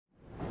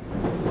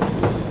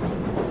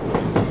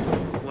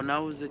I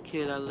was a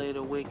kid, I laid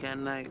awake at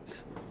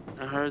nights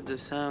and heard the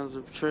sounds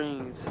of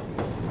trains.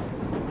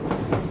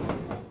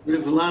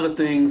 There's a lot of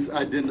things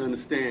I didn't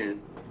understand.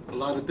 A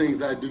lot of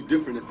things I'd do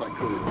different if I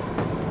could.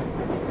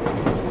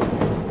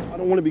 I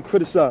don't want to be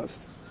criticized.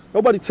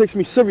 Nobody takes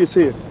me serious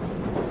here.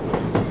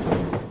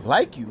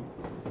 Like you?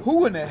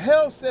 Who in the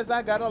hell says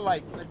I gotta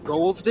like you? Let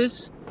go of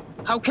this?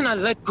 How can I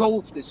let go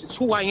of this? It's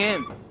who I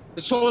am.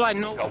 It's all I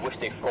know. I wish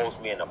they froze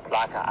me in a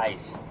block of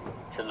ice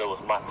till it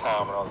was my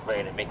time when I was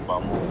ready to make my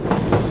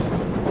move.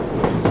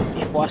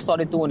 Before I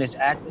started doing this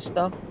acting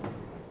stuff,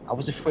 I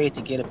was afraid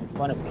to get up in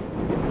front of me.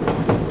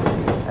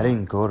 I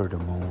didn't go to the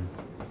moon.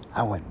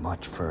 I went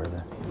much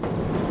further.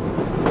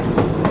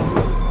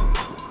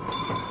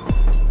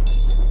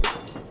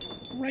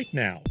 Right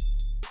now,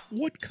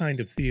 what kind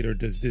of theater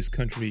does this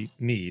country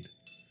need?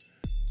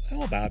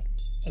 How about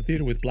a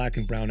theater with black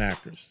and brown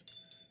actors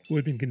who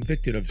had been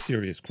convicted of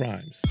serious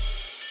crimes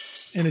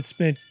and had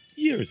spent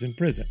years in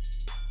prison?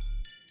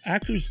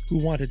 Actors who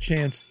want a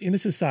chance in a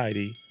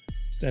society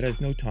that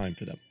has no time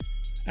for them.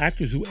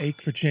 Actors who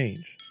ache for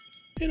change.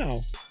 You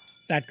know,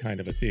 that kind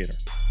of a theater.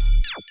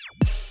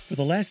 For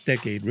the last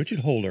decade, Richard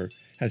Holder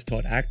has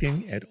taught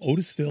acting at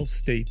Otisville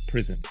State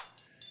Prison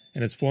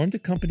and has formed a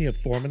company of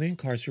formerly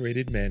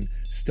incarcerated men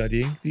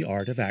studying the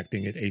art of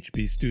acting at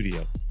HB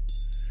Studio.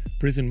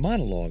 Prison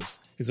Monologues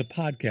is a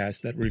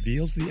podcast that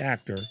reveals the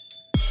actor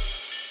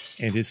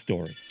and his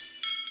story.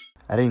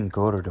 I didn't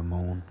go to the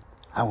moon.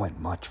 I went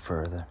much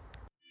further.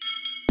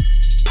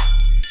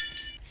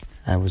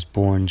 I was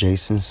born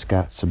Jason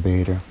Scott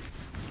Sabater,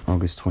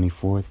 August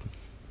 24th,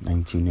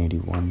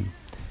 1981,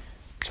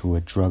 to a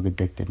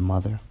drug-addicted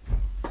mother.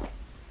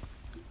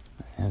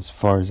 As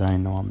far as I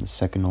know, I'm the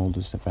second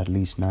oldest of at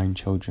least 9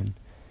 children,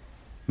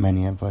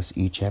 many of us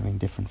each having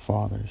different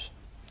fathers.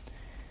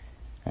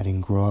 I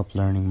didn't grow up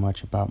learning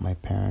much about my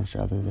parents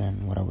other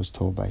than what I was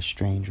told by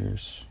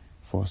strangers,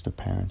 foster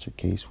parents, or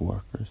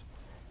caseworkers.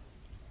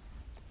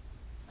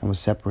 I was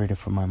separated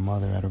from my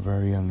mother at a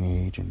very young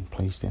age and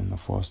placed in the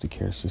foster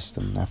care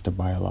system after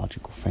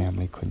biological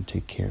family couldn't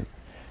take care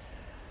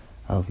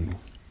of me.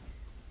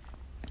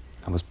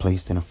 I was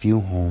placed in a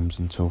few homes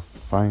until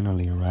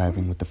finally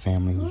arriving with the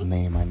family whose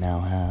name I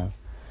now have,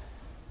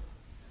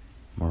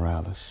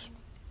 Morales.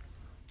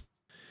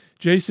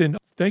 Jason,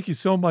 thank you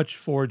so much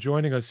for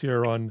joining us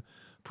here on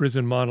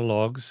Prison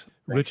Monologues.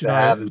 Rich and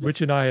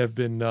I have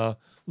been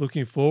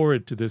looking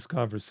forward to this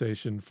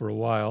conversation for a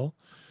while.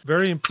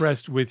 Very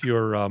impressed with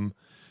your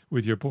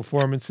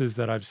performances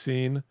that I've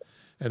seen,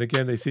 and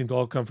again, they seem to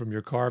all come from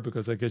your car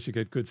because I guess you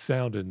get good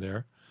sound in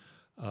there.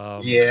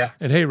 Yeah.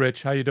 And hey,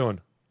 Rich, how you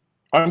doing?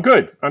 I'm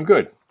good.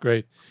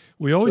 Great.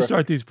 We always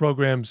start these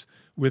programs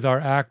with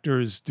our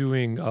actors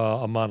doing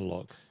a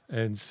monologue,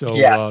 and so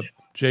Yes.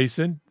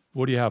 Jason,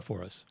 what do you have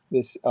for us?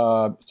 This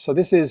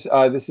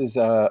is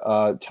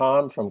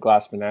Tom from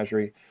Glass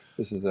Menagerie.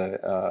 This is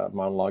a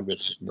monologue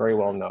that's very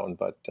well known,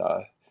 but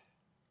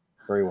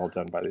very well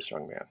done by this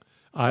young man.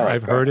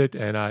 I've heard it,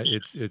 and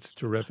it's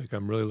terrific.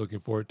 I'm really looking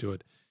forward to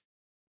it.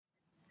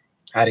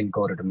 I didn't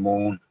go to the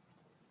moon.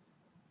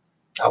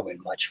 I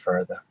went much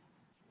further.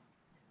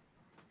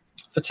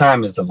 For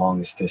time is the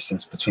longest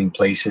distance between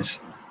places.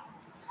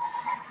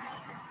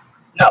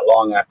 Not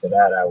long after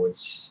that, I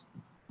was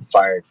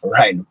fired for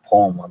writing a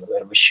poem on the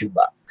lid of a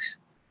shoebox.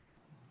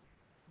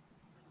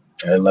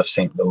 I left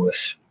St.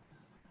 Louis,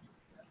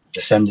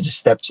 descended the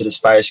steps of this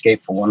fire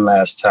escape for one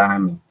last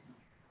time, and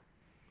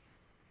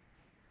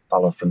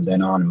followed from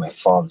then on in my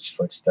father's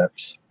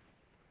footsteps,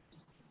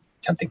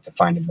 attempting to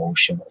find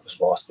emotion that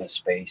was lost in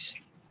space.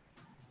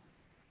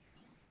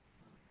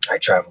 I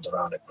traveled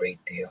around a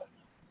great deal,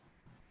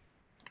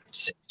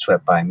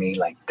 swept by me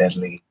like dead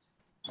leaves,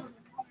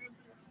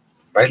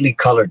 brightly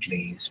colored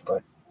leaves,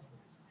 but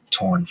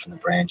torn from the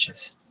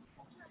branches.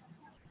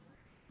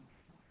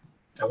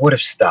 I would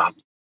have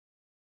stopped,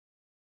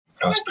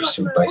 but I was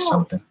pursued by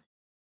something.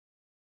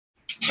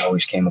 It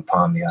always came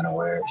upon me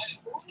unawares,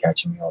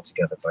 catching me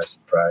altogether by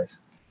surprise.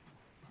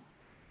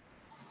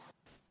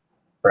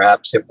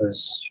 Perhaps it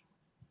was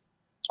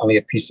only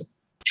a piece of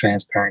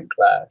transparent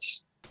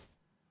glass.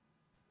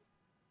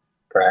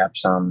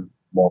 Perhaps I'm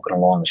walking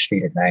along the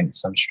street at night in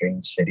some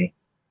strange city.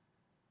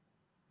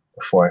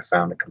 Before I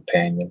found a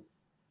companion,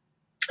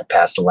 I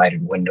passed the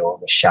lighted window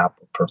of a shop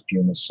where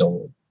perfume is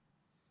sold.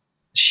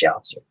 The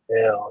shelves are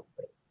filled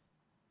with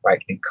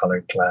brightly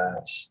colored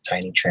glass,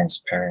 tiny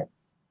transparent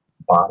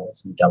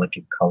bottles in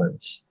delicate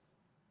colors,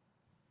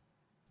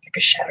 like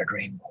a shattered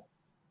rainbow.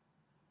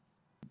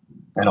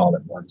 And all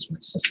at once, my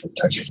sister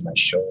touches my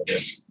shoulder.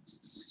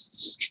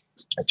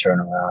 I turn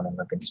around and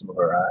look into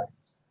her eyes.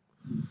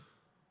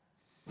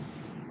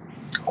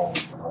 Oh,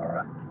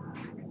 Laura.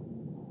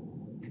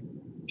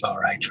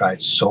 Laura, I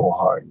tried so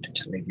hard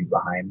to leave you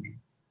behind me,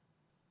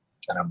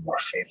 and I'm more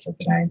faithful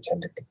than I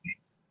intended to be.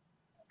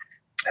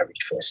 I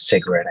reach for a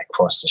cigarette, I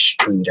cross the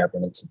street, I've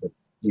been into the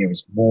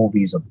nearest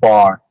movies, a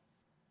bar,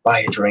 buy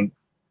a drink,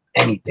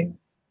 anything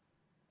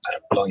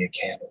that'll blow your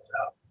candles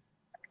out.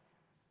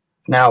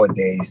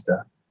 Nowadays,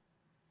 the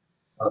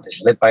world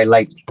is lit by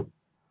lightning.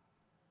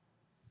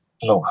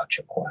 Blow out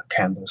your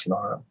candles,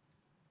 Laura.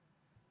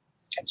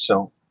 And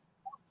so,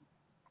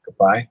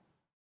 goodbye.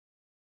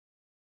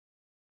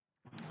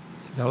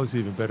 That was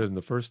even better than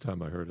the first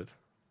time I heard it.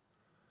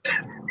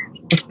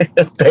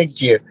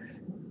 Thank you.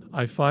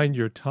 I find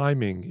your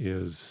timing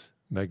is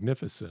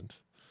magnificent.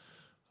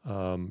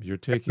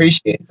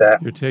 Appreciate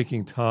that. You're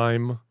taking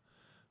time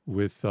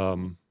with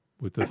the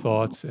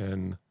thoughts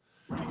and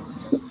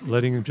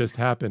letting them just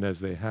happen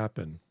as they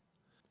happen.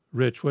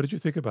 Rich, what did you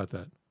think about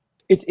that?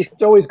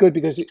 It's always good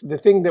because the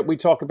thing that we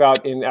talk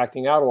about in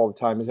acting out all the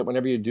time is that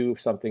whenever you do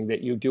something, that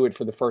you do it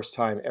for the first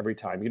time every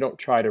time. You don't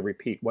try to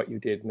repeat what you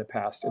did in the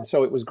past. And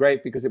so it was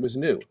great because it was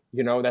new.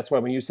 You know, that's why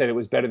when you said it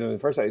was better than the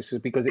first time, it's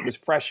because it was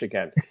fresh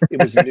again.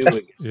 It was new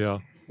again. Yeah.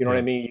 You know what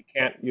I mean?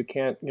 You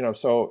can't, you know,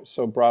 so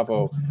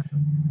bravo,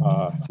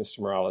 Mr.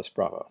 Morales,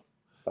 bravo.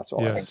 That's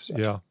all I have to say.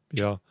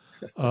 Yeah.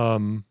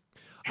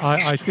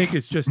 I think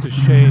it's just a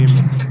shame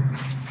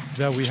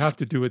that we have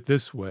to do it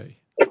this way.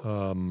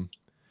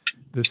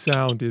 The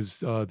sound is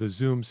the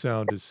Zoom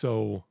sound is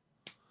so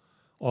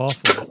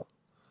awful.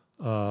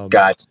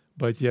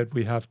 But yet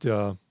we have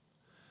to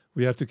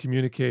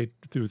communicate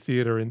through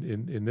theater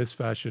in this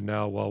fashion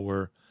now while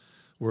we're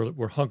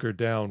hunkered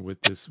down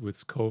with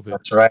COVID.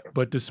 That's right.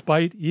 But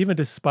despite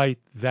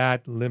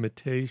that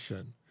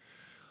limitation,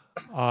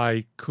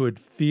 I could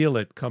feel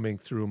it coming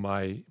through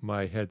my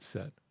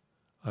headset.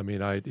 I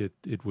mean,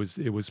 it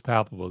was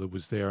palpable. It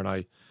was there, and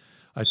I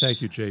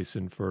thank you,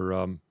 Jason,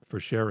 for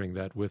sharing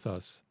that with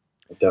us.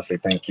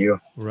 Definitely, thank you.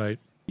 Right.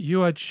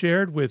 You had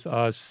shared with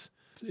us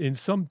in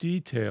some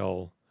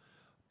detail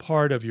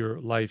part of your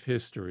life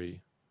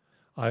history.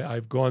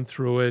 I've gone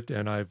through it,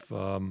 and I've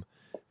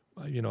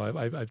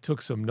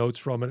took some notes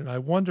from it, and I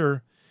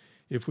wonder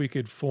if we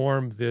could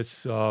form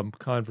this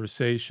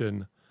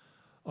conversation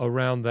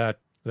around that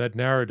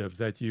narrative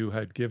that you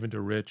had given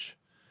to Rich,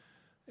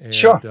 and,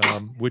 sure.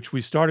 Which we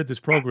started this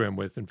program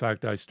with. In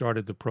fact, I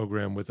started the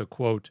program with a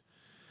quote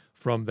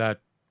from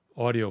that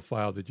audio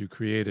file that you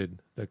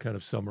created that kind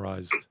of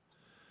summarized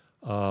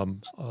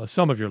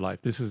some of your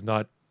life. This is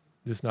not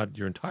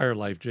your entire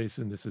life,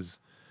 Jason. This is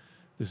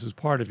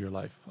part of your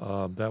life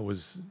that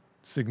was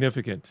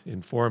significant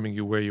in forming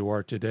you where you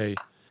are today.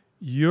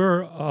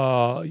 Your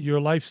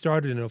life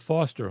started in a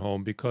foster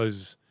home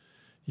because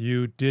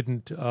you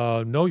didn't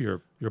know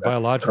your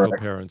biological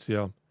parents.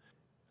 Yeah.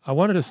 I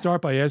wanted to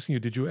start by asking you,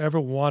 did you ever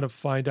want to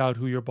find out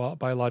who your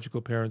biological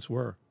parents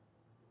were?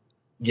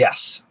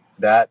 Yes,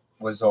 that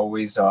was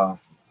always,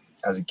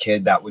 as a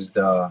kid, that was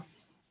the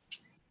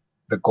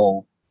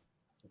goal.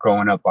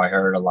 Growing up, I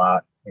heard a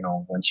lot, you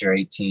know, once you're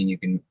 18, you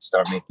can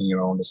start making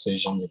your own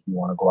decisions. If you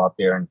want to go out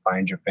there and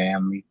find your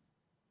family,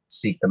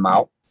 seek them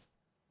out,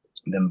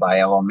 then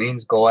by all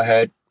means, go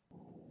ahead.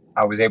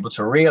 I was able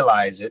to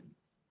realize it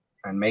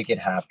and make it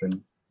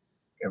happen.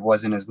 It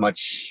wasn't what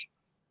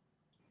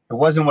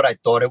I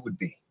thought it would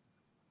be.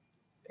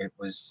 It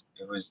was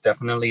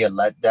definitely a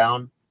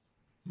letdown,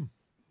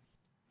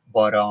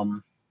 but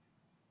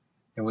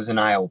it was an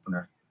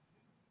eye-opener.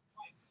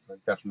 It was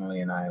definitely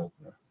an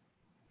eye-opener.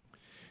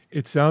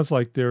 It sounds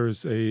like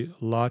there's a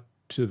lot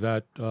to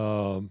that.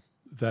 Oh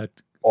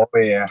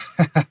yeah.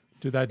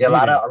 To that. Yeah,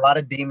 a lot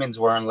of demons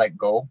weren't let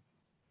go.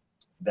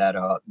 That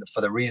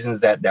for the reasons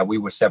that we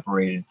were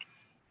separated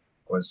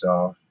was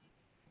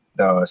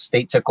the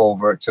state took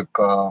over. It took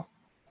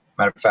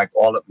matter of fact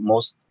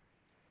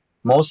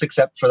most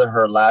except for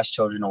her last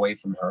children away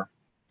from her.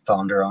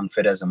 Found her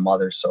unfit as a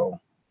mother, so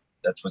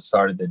that's what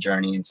started the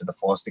journey into the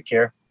foster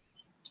care.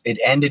 It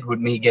ended with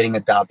me getting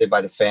adopted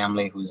by the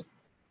family who's,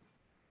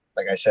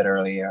 like I said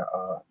earlier,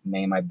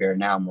 name I bear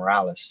now,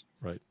 Morales.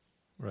 Right.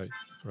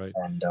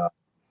 And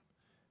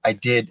I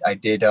did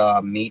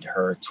meet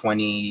her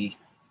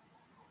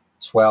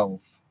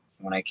 2012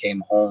 when I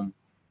came home.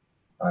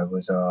 I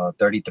was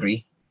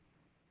 33,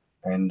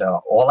 and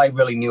all I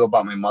really knew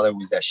about my mother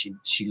was that she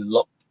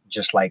looked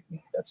just like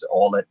me. That's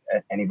all that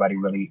anybody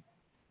really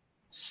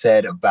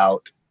said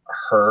about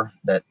her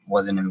that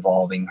wasn't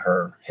involving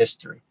her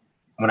history.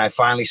 When I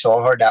finally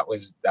saw her, that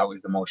was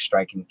the most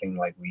striking thing.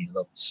 Like, we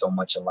looked so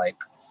much alike.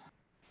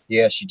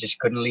 Yeah, she just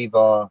couldn't leave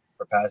her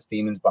past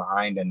demons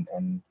behind,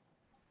 and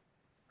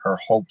her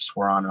hopes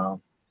were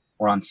on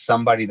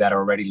somebody that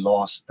already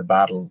lost the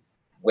battle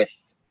with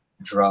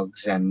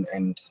drugs and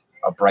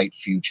a bright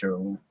future,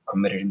 who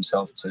committed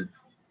himself to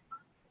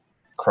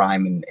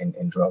crime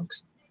and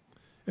drugs.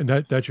 And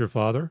that's your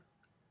father?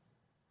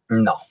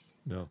 No.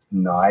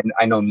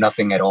 I know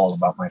nothing at all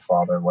about my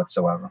father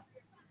whatsoever.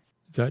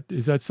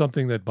 Is that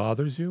something that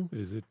bothers you?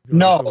 Is it?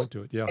 No.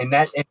 Into it? Yeah. And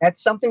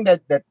that's something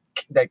that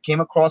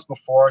came across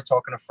before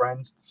talking to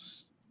friends.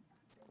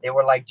 They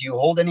were like, "Do you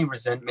hold any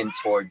resentment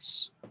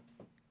towards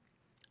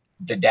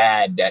the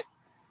dad that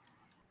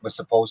was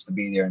supposed to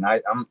be there?" And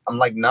I'm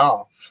like,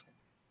 no.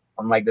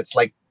 I'm like, that's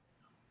like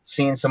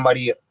seeing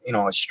somebody, you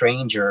know, a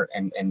stranger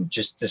and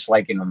just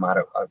disliking them out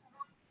of.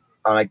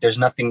 I'm like, there's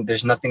no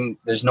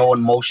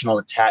emotional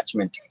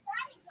attachment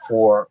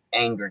for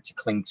anger to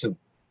cling to.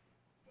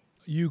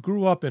 You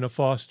grew up in a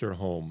foster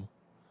home,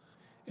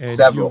 and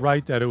Several. You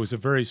write that it was a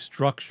very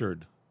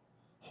structured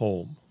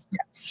home.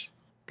 Yes.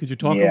 Could you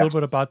talk a little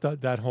bit about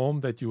that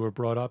home that you were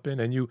brought up in?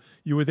 And you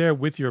were there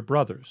with your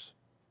brothers.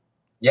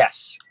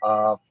 Yes.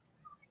 A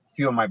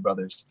few of my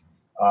brothers.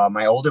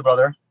 My older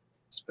brother,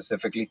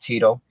 specifically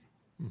Tito,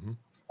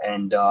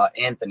 and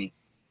Anthony,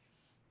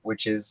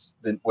 which is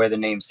where the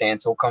name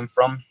Santo comes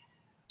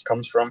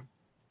from.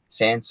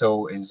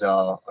 Santo is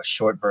a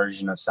short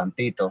version of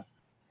Santito,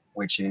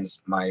 which is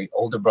my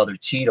older brother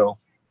Tito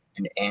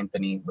and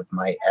Anthony with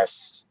my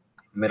S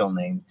middle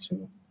name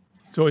too.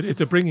 So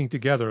it's a bringing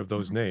together of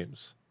those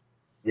names.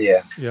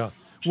 Yeah. Yeah.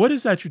 What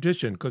is that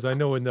tradition? Because I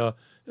know in the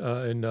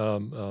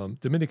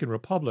Dominican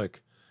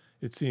Republic,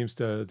 it seems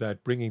that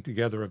bringing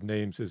together of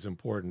names is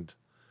important.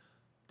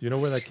 Do you know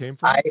where that came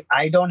from?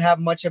 I don't have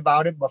much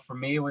about it, but for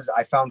me,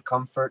 I found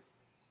comfort.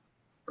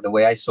 The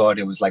way I saw it,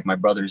 it was like my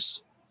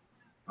brothers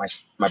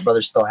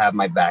still have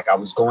my back. I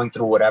was going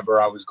through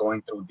whatever I was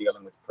going through,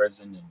 dealing with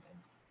prison and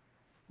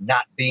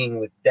not being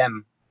with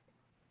them.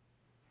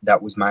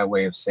 That was my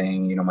way of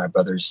saying, my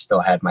brothers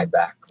still had my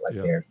back.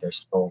 Like they're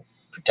still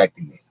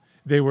protecting me.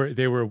 They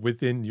were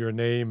within your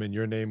name, and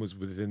your name was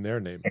within their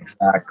name.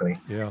 Exactly.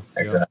 Yeah.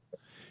 Exactly. Yeah.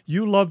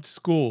 You loved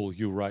school,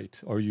 you write,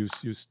 or you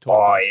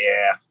taught. Oh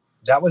yeah,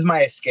 that was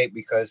my escape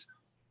because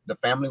the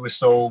family was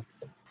so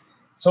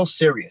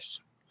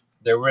serious.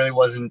 There really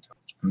wasn't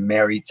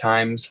merry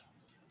times.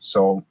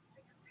 So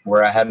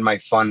where I had my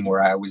fun,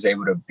 where I was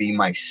able to be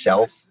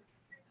myself,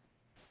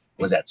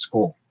 was at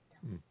school.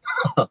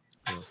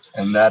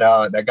 And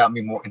that got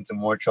me into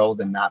more trouble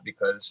than not,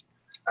 because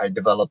I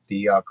developed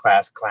the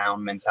class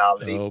clown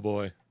mentality. Oh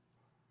boy!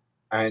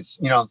 And it's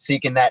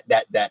seeking that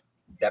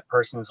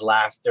person's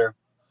laughter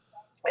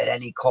at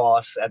any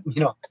cost, at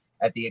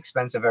the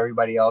expense of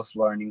everybody else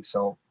learning.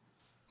 So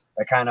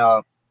that kind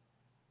of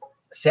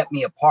set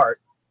me apart.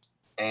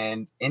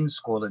 And in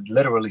school, it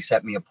literally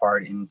set me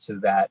apart into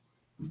that.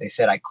 They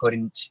said I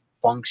couldn't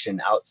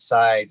function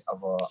outside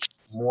of a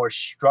more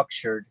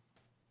structured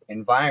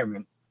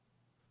environment.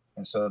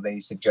 And so they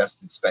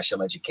suggested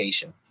special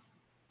education.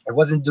 It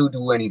wasn't due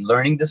to any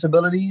learning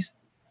disabilities,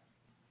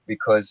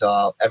 because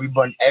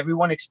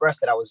everyone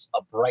expressed that I was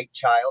a bright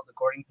child,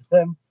 according to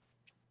them,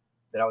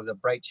 that I was a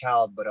bright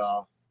child, but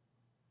I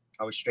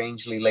was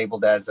strangely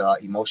labeled as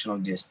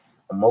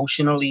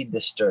emotionally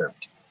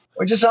disturbed,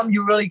 which is something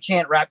you really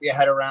can't wrap your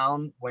head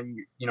around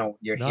when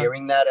you're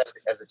hearing that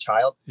as a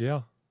child.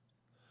 Yeah,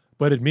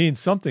 but it means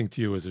something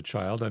to you as a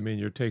child. I mean,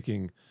 you're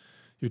taking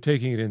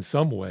it in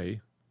some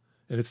way,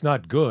 and it's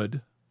not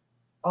good.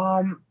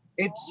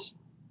 It's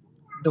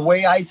the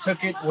way I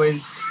took it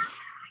was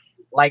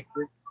like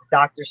the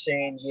doctor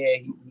saying, "Yeah,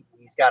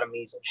 he's got a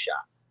measles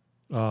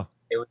shot."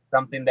 It was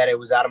something that it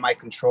was out of my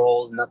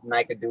control, nothing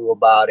I could do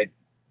about it.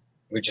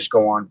 We just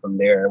go on from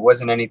there. It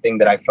wasn't anything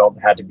that I felt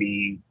had to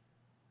be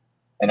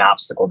an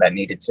obstacle that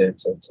needed to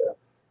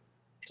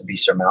be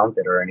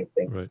surmounted or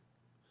anything. Right.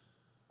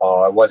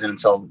 It wasn't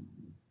until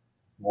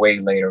way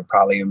later,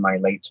 probably in my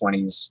late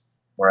 20s,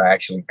 where I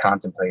actually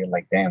contemplated,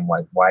 like, damn,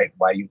 why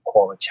do you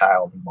call a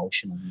child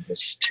emotionally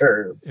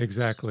disturbed?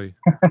 Exactly.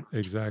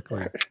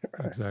 Exactly.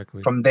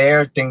 From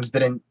there, things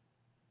didn't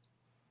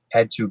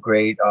head too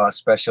great.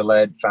 Special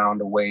ed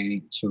found a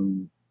way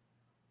to,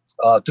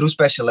 through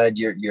special ed,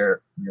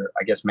 you're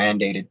I guess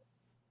mandated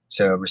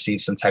to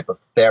receive some type of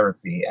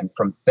therapy, and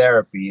from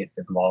therapy it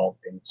evolved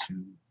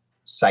into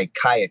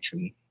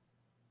psychiatry,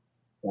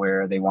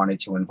 where they wanted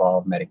to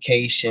involve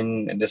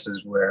medication. And this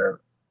is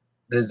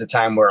a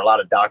time where a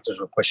lot of doctors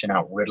were pushing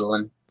out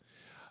Ritalin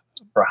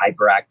for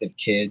hyperactive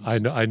kids.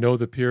 I know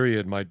the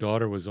period. My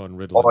daughter was on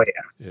Ritalin. Oh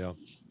yeah. Yeah.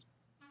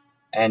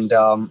 And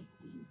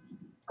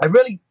I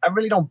really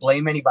don't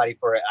blame anybody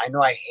for it. I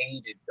know I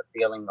hated the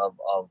feeling of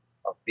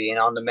being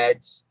on the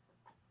meds,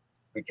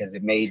 because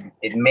it made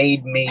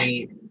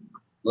me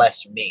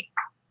less me.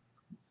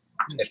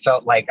 It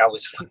felt like I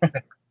was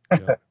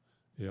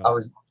Yeah. I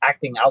was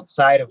acting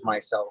outside of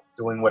myself,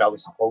 doing what I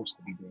was supposed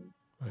to be doing.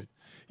 Right.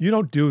 You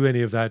don't do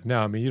any of that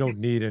now. I mean, you don't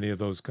need any of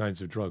those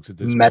kinds of drugs at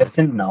this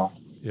medicine point. No.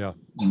 Yeah.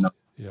 No.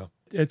 Yeah.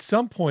 At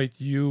some point,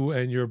 you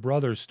and your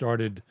brother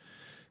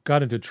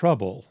got into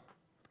trouble.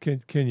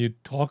 Can you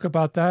talk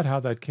about that? How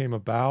that came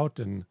about,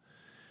 and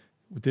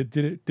did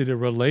it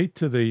relate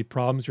to the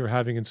problems you're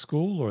having in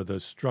school or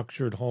the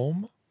structured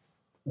home?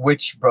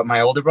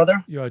 My older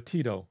brother? Yeah,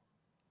 Tito.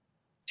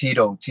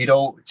 Tito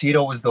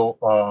was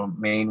the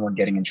main one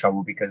getting in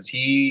trouble, because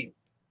he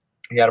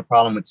had a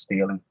problem with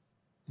stealing.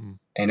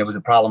 And it was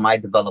a problem I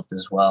developed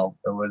as well.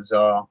 It was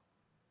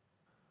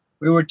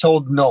we were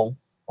told no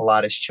a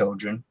lot as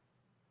children.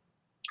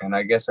 And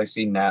I guess I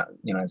see now,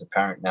 as a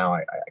parent now,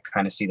 I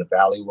kind of see the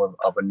value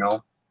of a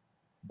no.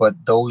 But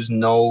those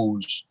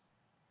no's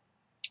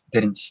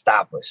didn't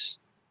stop us.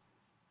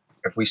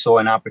 If we saw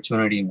an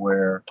opportunity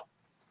where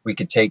we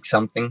could take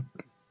something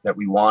that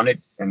we wanted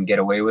and get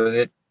away with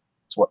it,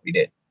 it's what we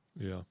did.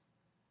 Yeah.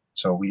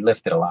 So we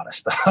lifted a lot of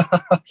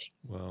stuff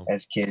wow.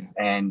 as kids.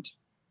 And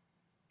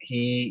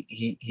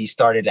he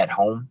started at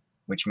home,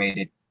 which made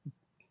it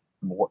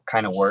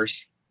kind of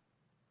worse,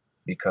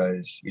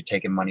 because you're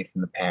taking money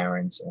from the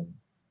parents, and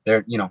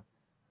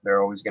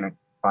they're always going to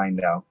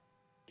find out.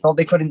 Felt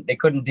they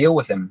couldn't deal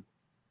with him.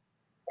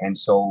 And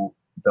so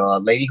the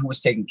lady who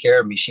was taking care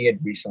of me, she had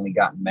recently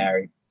gotten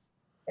married,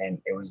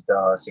 and it was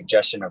the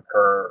suggestion of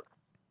her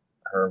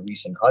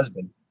recent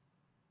husband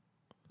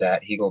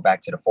that he go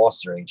back to the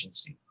foster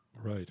agency,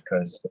 right?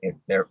 Because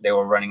they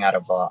were running out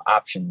of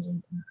options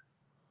and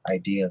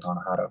ideas on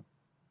how to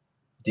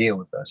deal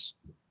with us.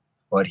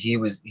 But he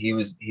was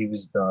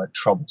the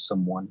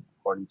troublesome one,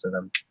 according to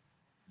them.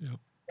 Yep.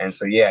 And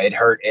so yeah, it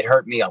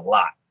hurt me a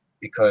lot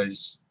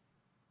because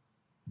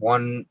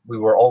one, we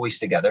were always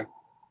together.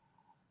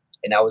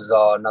 And that was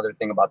another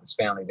thing about this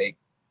family.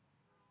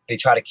 They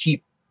try to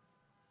keep,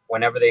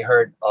 whenever they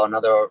heard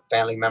another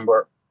family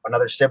member,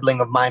 another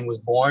sibling of mine was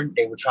born,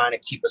 they were trying to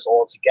keep us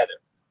all together.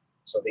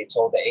 So they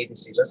told the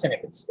agency, listen,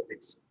 if it's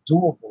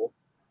doable,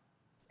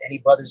 any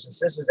brothers and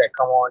sisters that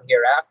come on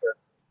here after,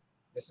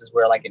 this is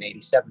where, like in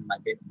 '87,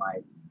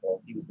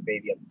 he was the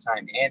baby at the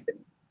time,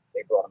 Anthony,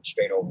 they brought him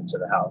straight over to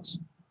the house.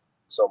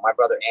 So my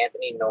brother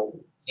Anthony,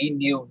 he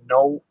knew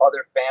no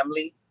other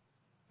family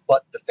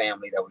but the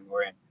family that we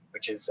were in,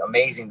 which is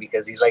amazing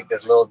because he's like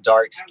this little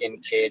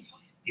dark-skinned kid.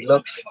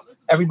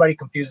 Everybody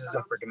confuses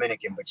him for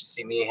Dominican, but you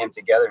see me and him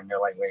together and they're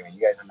like, wait a minute,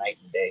 you guys are night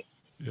and day.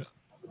 Yeah.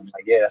 I'm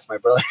like, yeah, that's my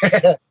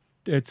brother.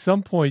 At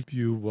some point,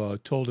 you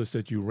told us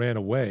that you ran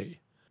away.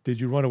 Did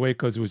you run away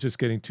because it was just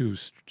getting too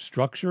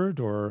structured,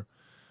 or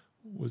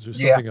was there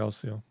something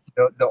else? You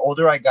know? The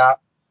older I got,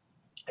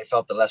 I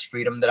felt the less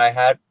freedom that I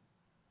had,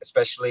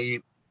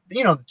 especially,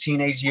 the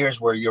teenage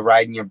years where you're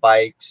riding your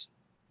bikes,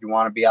 you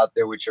want to be out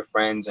there with your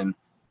friends, and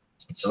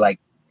it's like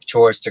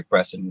chores took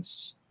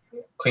precedence.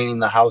 Cleaning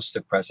the house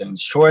took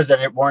precedence. Chores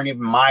that it weren't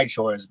even my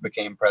chores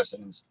became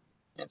precedence.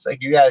 And it's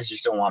like, you guys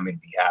just don't want me to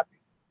be happy.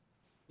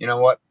 You know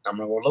what? I'm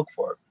going to go look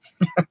for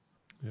it.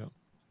 Yeah.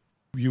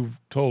 You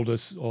told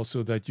us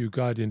also that you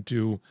got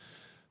into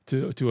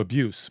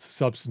abuse,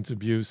 substance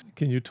abuse.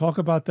 Can you talk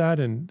about that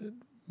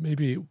and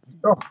maybe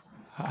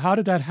how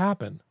did that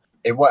happen?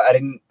 I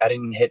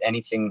didn't hit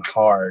anything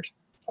hard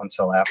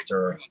until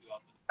after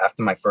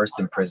my first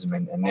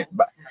imprisonment, and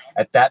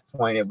at that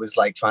point it was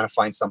like trying to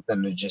find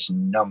something to just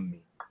numb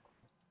me.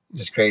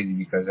 Just crazy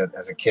because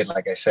as a kid,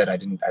 like I said, I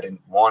didn't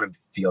want to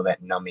feel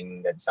that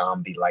numbing, that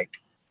zombie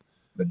like.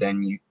 But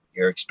then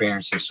you're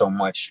experiencing so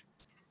much,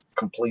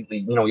 completely.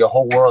 Your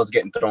whole world's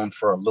getting thrown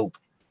for a loop.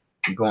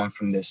 You're going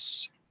from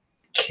this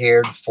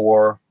cared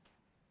for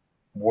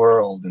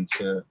world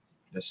into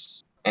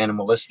this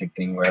animalistic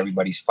thing where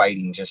everybody's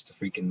fighting just to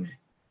freaking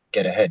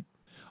get ahead.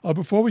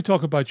 Before we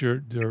talk about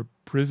your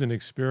prison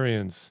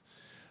experience,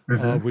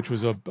 which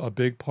was a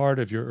big part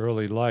of your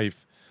early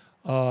life,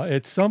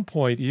 at some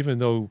point, even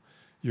though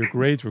your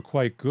grades were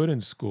quite good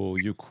in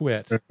school, you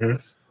quit.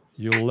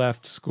 You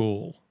left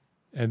school.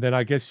 And then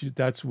I guess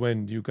that's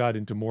when you got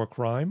into more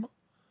crime?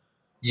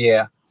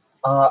 Yeah.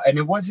 And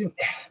there was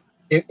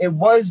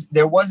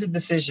a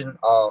decision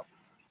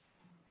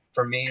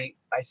for me.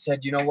 I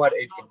said, you know what,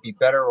 it'd be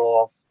better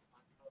off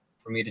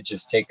for me to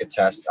just take a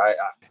test.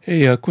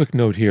 Hey, a quick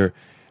note here.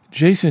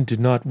 Jason did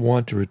not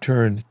want to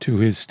return to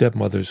his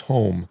stepmother's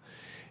home,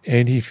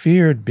 and he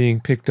feared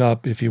being picked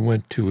up if he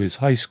went to his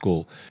high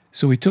school.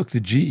 So he took the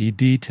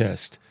GED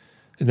test,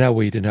 and that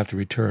way he didn't have to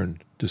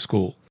return to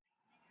school.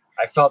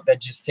 I felt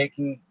that just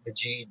taking the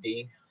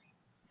GED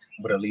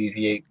would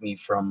alleviate me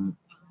from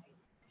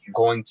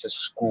going to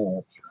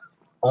school,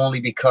 only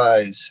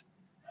because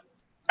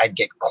I'd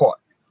get caught.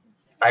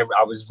 I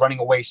was running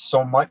away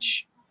so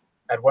much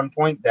at one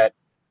point that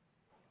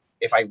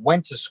if I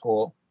went to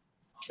school,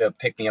 they'll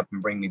pick me up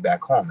and bring me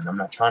back home, and I'm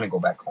not trying to go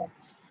back home.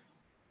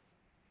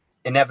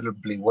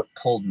 Inevitably, what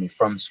pulled me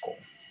from school.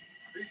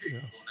 Yeah.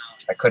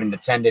 I couldn't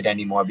attend it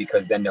anymore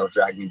because then they'll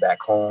drag me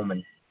back home,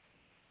 and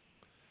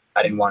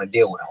I didn't want to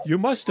deal with it. You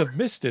must have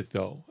missed it,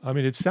 though. I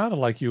mean, it sounded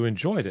like you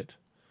enjoyed it.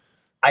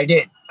 I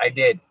did,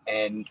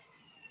 and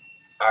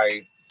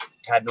I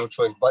had no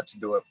choice but to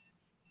do it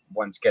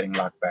once getting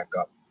locked back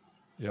up,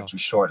 which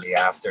was shortly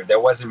after. There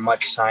wasn't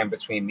much time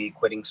between me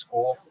quitting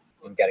school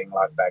and getting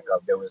locked back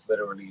up. There was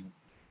literally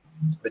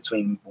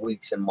between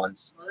weeks and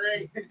months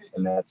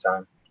in that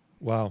time.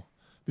 Wow.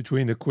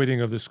 Between the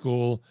quitting of the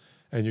school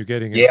and you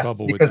getting in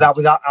trouble with because I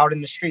was out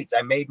in the streets.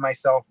 I made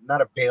myself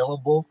not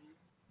available,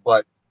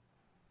 but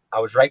I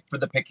was ripe for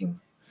the picking.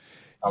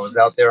 I was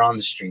out there on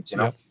the streets,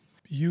 Yep.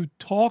 You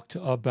talked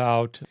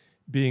about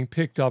being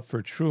picked up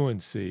for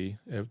truancy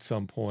at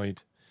some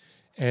point,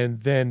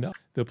 and then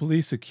the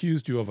police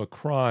accused you of a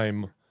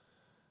crime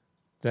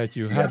that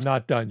you had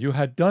not done. You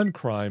had done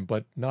crime,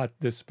 but not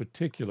this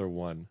particular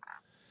one.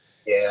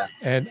 Yeah.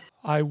 And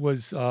I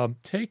was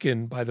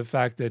taken by the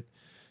fact that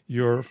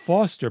your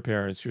foster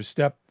parents, your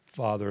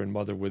stepfather and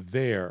mother, were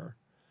there.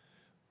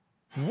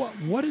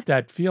 What did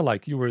that feel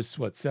like? You were,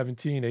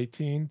 17,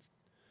 18?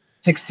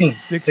 16.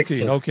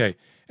 16, okay.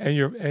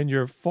 And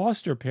your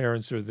foster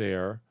parents are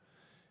there,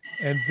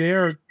 and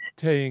they're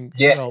saying,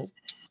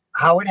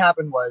 How it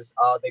happened was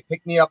they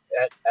picked me up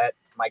at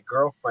my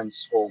girlfriend's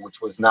school,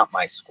 which was not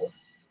my school.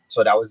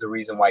 So that was the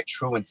reason why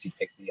truancy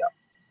picked me up.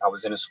 I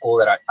was in a school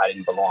that I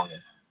didn't belong in.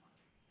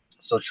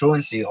 So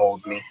truancy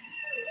holds me.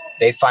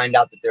 They find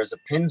out that there's a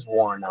PINS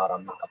warrant out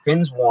on me. A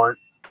PINS warrant,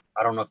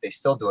 I don't know if they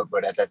still do it,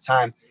 but at that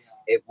time,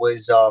 it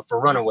was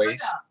for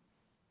runaways.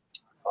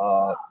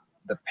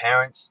 The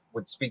parents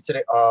would speak to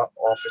the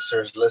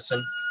officers.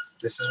 Listen,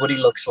 this is what he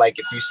looks like.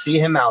 If you see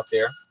him out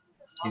there,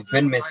 he's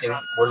been missing.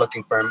 We're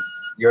looking for him.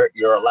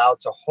 You're allowed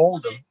to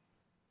hold him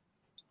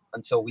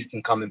until we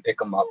can come and pick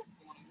him up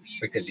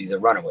because he's a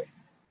runaway.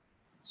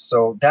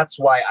 So that's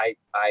why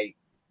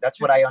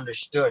that's what I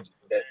understood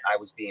that I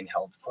was being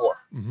held for.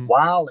 Mm-hmm.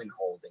 While in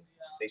holding,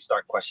 they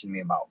start questioning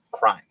me about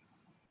crime.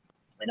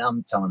 And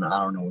I'm telling them, I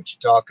don't know what you're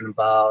talking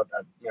about.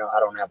 I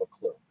don't have a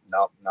clue.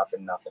 No,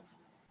 nothing.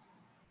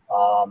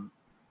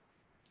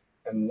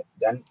 And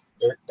then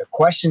the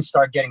questions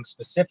start getting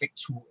specific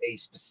to a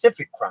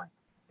specific crime.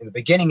 In the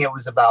beginning, it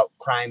was about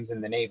crimes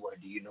in the neighborhood.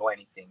 Do you know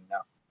anything?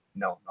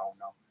 No.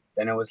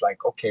 Then it was like,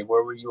 okay,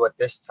 where were you at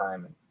this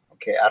time? And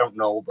okay, I don't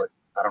know, but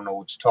I don't know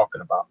what you're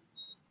talking about.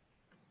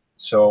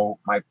 So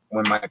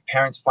when my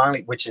parents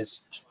finally, which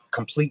is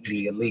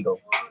completely illegal,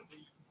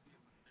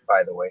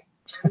 by the way,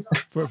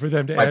 for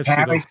them to ask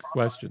you those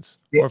questions,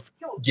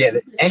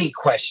 any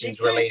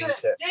questions relating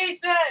to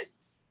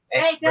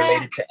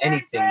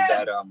anything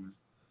that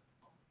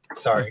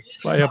Sorry.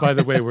 Well, yeah. By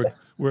the way,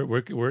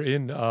 we're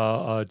in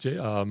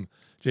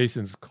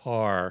Jason's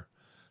car,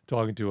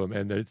 talking to him,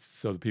 and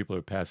so the people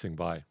are passing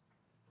by.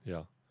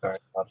 Yeah. Sorry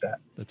about that.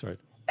 That's right.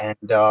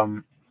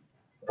 And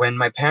when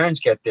my parents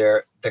get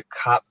there, the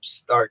cops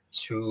start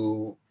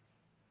to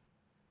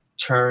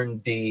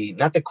turn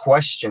not the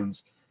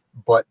questions,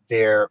 but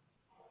their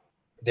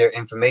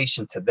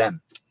information to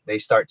them. They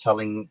start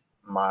telling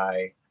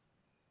my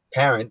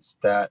parents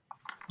that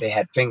they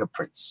had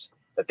fingerprints,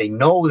 that they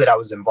know that I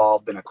was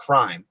involved in a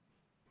crime,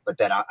 but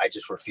that I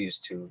just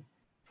refused to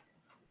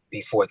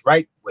be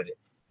forthright with it.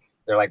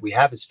 They're like, we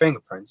have his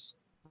fingerprints.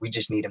 We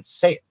just need him to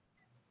say it.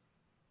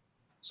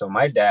 So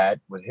my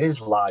dad, with his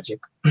logic,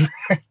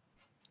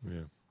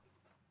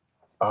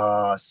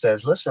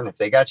 says, listen, if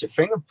they got your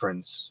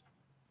fingerprints,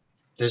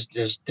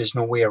 there's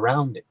no way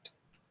around it.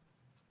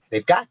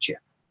 They've got you.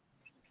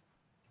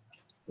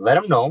 Let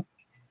them know,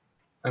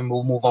 and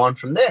we'll move on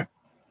from there.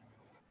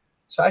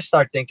 So I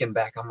start thinking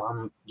back.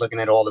 I'm looking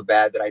at all the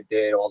bad that I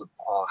did, all the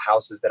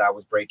houses that I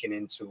was breaking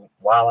into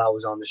while I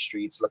was on the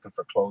streets looking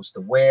for clothes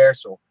to wear.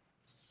 So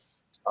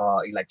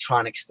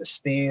electronics to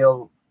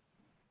steal,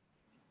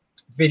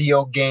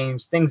 video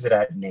games, things of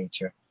that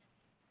nature.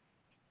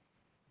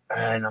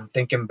 And I'm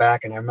thinking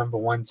back, and I remember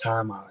one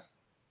time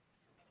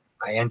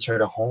I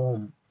entered a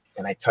home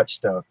and I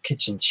touched a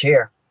kitchen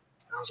chair.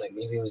 And I was like,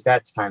 maybe it was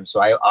that time.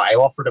 So I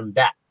offered them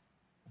that.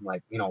 I'm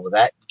like, will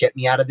that get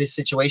me out of this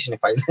situation if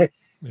I,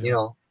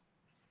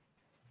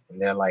 and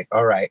they're like,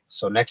 all right.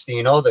 So next thing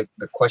you know, the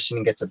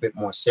questioning gets a bit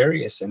more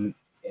serious in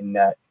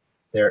that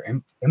they're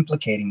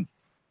implicating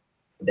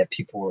that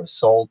people were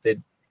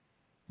assaulted,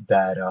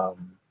 that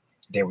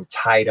they were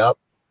tied up,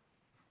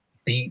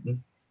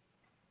 beaten.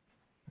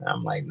 And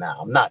I'm like,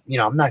 nah, I'm not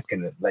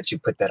going to let you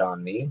put that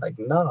on me. Like,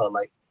 no,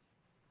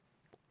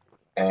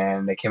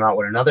 and they came out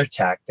with another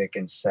tactic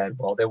and said,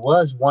 well, there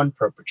was one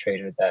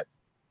perpetrator that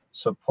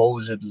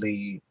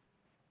supposedly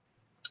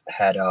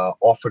had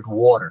offered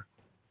water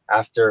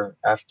after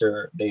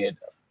they had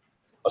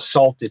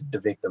assaulted the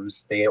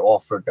victims. They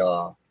offered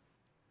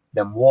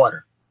them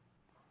water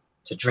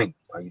to drink.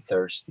 Are you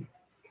thirsty?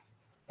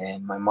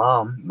 And my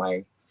mom,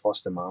 my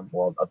foster mom,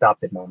 well,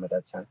 adopted mom at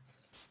that time,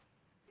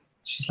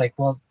 she's like,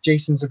 well,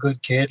 Jason's a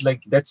good kid.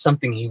 Like, that's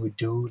something he would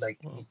do. Like,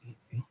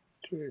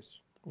 Jeez.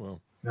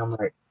 Well, and I'm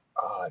like,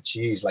 oh,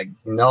 geez, like,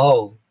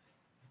 no.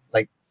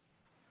 Like,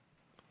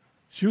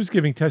 she was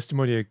giving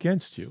testimony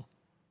against you.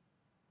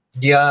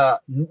 Yeah,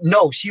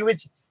 no, she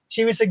was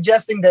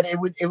suggesting that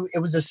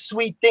it was a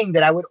sweet thing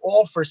that I would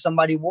offer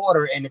somebody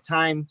water in a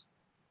time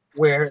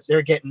where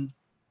they're getting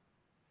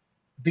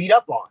beat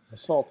up on,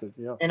 assaulted.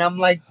 Yeah. And I'm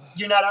like,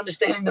 you're not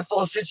understanding the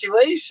full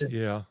situation.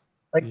 Yeah.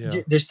 Like,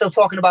 they're still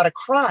talking about a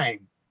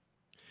crime.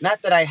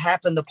 Not that I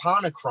happened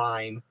upon a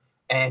crime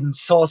and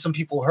saw some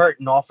people hurt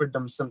and offered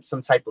them some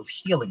type of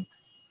healing.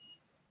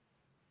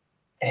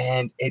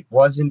 And it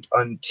wasn't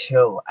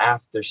until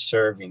after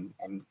serving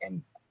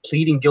and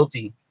pleading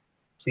guilty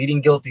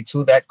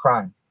to that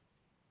crime.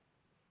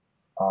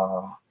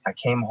 I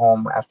came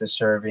home after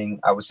serving.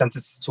 I was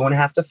sentenced to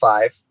 2.5 to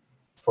 5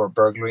 for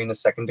burglary in the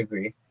 2nd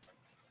degree.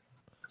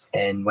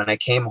 And when I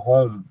came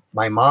home,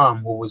 my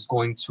mom, who was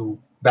going to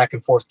back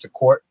and forth to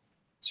court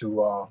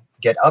to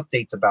get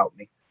updates about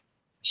me,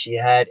 she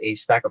had a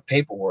stack of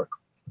paperwork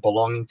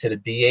belonging to the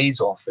DA's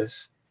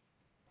office,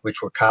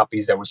 which were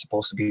copies that were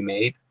supposed to be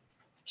made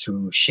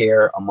to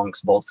share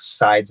amongst both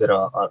sides of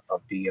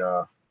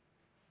the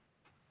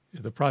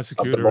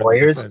prosecutor, of the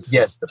lawyers. and the defense.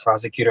 Yes, the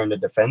prosecutor and the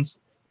defense.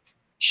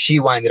 She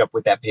winded up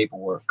with that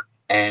paperwork,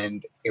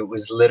 and there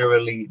was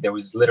literally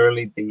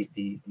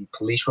the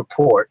police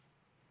report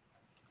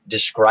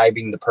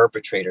describing the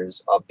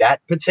perpetrators of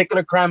that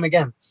particular crime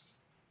again,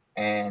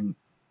 and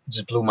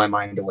just blew my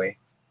mind away.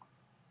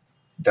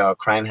 The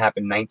crime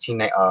happened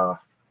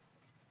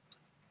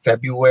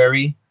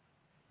February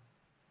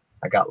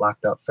I got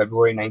locked up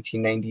February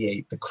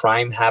 1998. The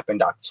crime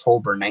happened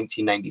October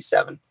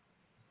 1997.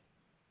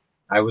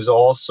 I was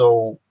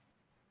also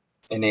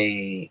in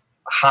a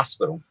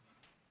hospital,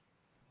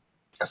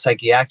 a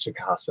psychiatric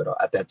hospital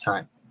at that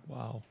time.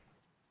 Wow.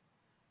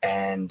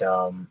 And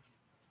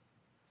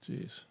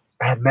Jeez.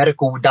 I had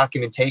medical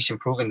documentation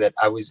proving that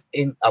I was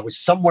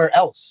somewhere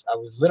else. I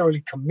was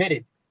literally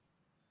committed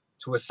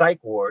to a psych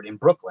ward in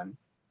Brooklyn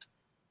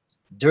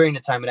during the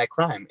time of that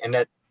crime. And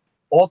that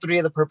all three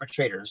of the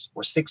perpetrators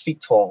were 6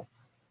 feet tall,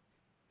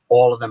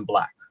 all of them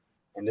black.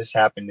 And this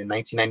happened in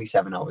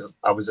 1997.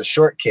 I was a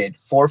short kid,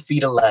 4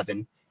 feet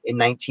 11 in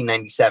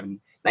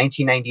 1997.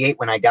 1998,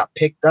 when I got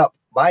picked up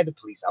by the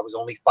police, I was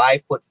only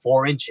 5 foot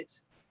 4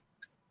 inches.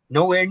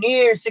 Nowhere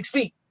near 6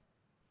 feet.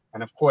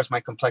 And of course, my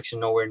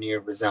complexion nowhere near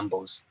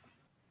resembles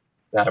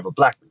that of a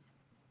black man.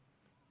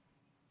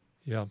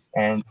 Yeah.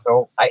 And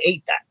so I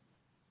ate that.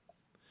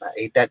 I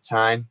ate that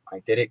time. I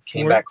did it,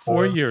 came back home.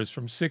 4 years,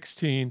 from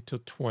 16 to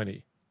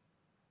 20.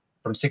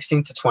 From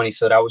 16 to 20.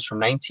 So that was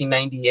from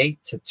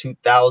 1998 to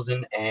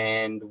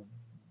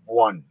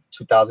 2001,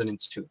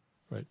 2002.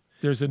 Right.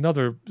 There's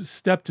another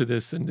step to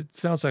this, and it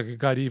sounds like it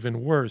got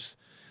even worse.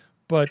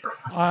 But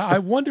I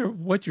wonder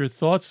what your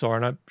thoughts are,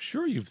 and I'm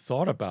sure you've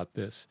thought about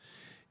this.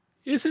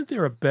 Isn't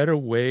there a better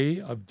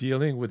way of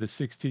dealing with a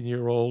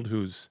 16-year-old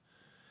who's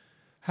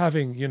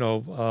having,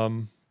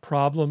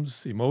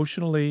 problems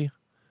emotionally?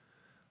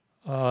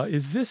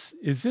 Is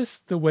this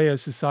the way a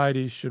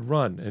society should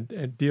run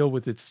and deal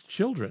with its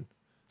children?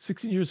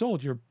 16 years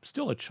old, you're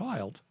still a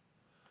child.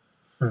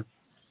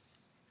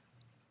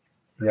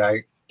 Yeah,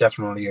 I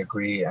definitely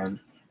agree. And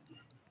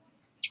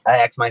I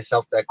asked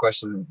myself that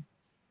question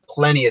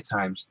plenty of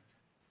times.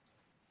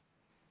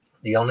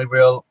 The only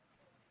real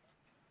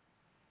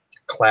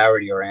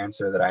clarity or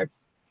answer that I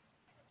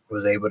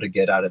was able to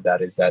get out of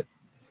that is that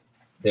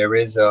there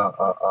is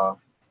a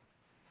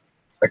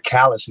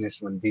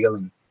callousness when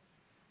dealing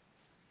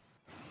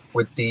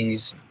with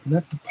these,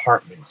 not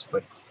departments,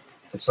 but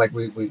it's like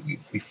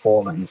we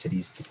fall into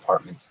these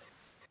departments.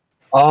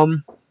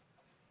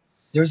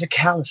 There's a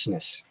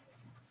callousness.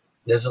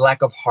 There's a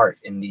lack of heart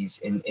in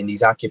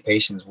these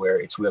occupations where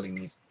it's really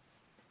needed.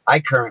 I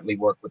currently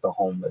work with the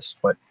homeless,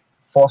 but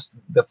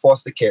the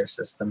foster care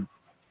system,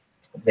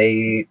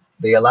 they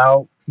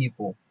allow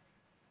people,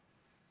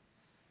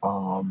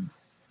 well,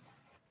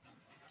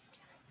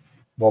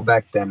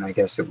 back then, I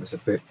guess it was a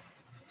bit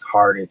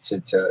harder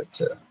to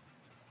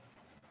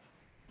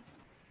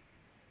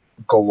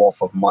go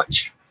off of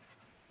much,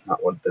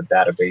 not with the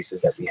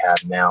databases that we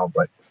have now,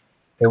 but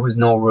there was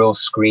no real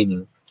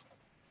screening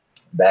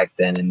back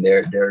then. And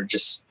there are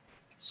just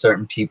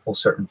certain people,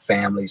 certain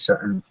families,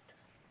 certain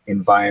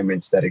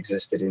environments that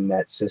existed in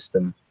that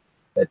system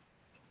that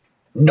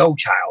no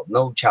child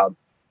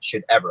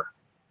should ever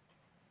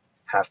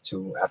have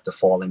to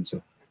fall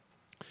into.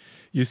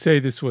 You say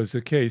this was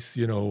a case,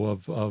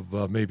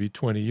 of maybe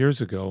 20 years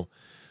ago,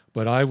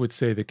 but I would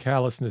say the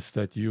callousness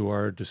that you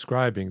are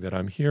describing, that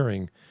I'm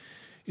hearing,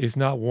 is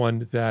not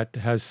one that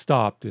has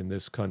stopped in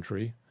this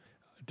country.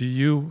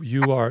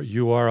 You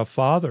are a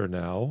father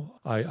now.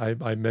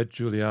 I met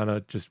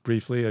Juliana just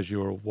briefly as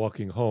you were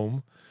walking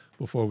home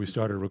before we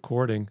started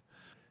recording.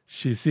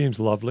 She seems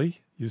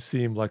lovely. You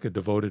seem like a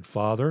devoted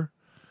father.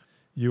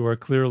 You are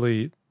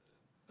clearly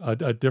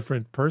a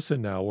different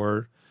person now.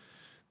 Or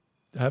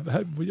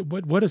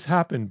what has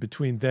happened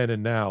between then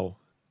and now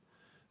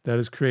that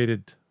has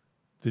created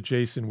the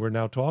Jason we're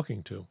now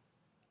talking to?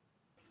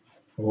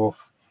 Well,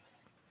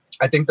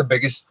 I think the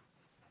biggest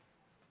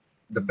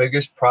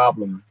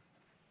problem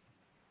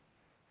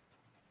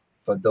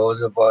for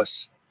those of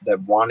us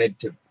that wanted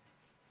to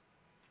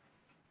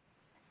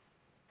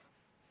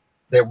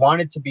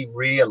be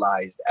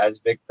realized as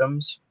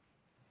victims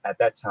at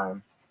that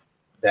time,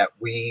 that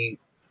we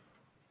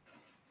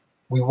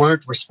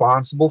weren't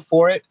responsible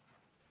for it,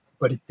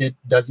 but it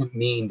doesn't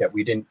mean that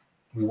we're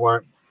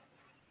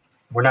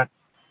not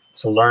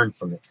to learn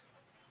from it.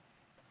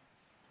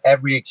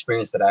 Every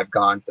experience that I've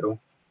gone through,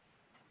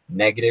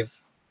 negative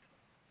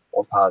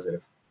or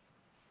positive,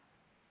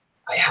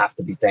 I have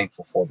to be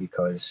thankful for,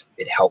 because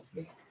it helped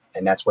me.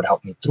 And that's what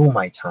helped me through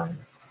my time.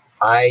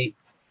 I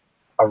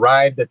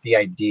arrived at the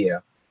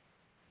idea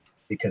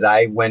because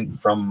I went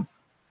from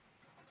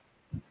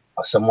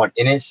a somewhat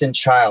innocent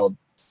child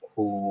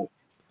who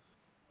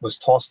was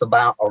tossed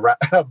about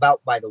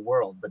by the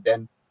world, but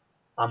then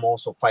I'm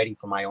also fighting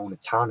for my own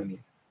autonomy.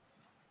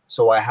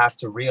 So I have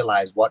to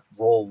realize what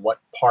role, what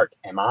part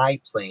am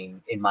I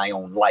playing in my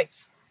own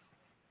life?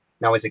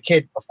 Now, as a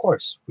kid, of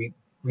course, we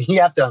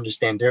have to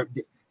understand there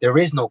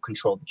is no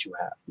control that you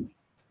have.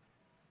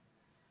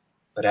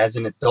 But as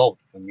an adult,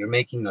 when you're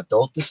making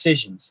adult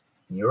decisions,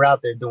 and you're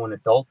out there doing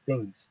adult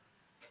things,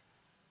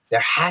 there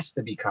has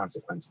to be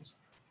consequences.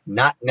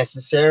 Not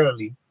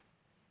necessarily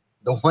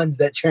the ones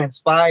that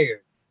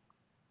transpired.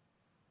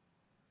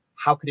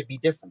 How could it be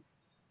different?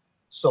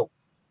 So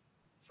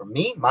for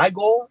me, my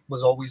goal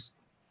was always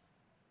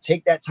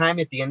take that time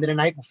at the end of the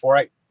night before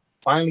I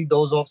finally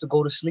doze off to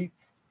go to sleep,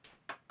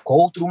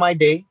 go through my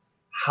day.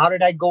 How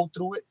did I go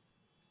through it?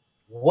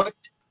 what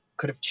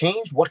could have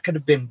changed, what could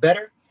have been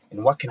better,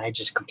 and what can I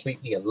just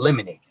completely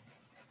eliminate.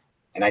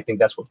 And I think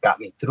that's what got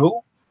me through.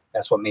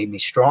 That's what made me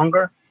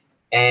stronger.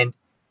 And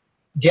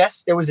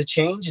yes, there was a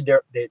change.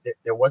 There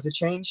was a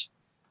change.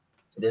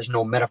 There's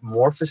no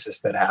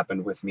metamorphosis that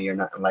happened with me or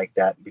nothing like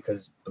that,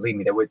 because believe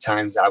me, there were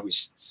times I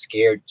was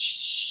scared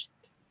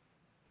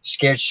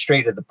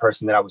straight of the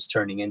person that I was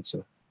turning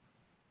into.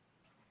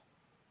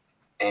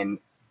 And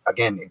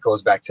again, it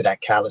goes back to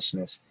that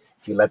callousness.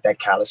 If you let that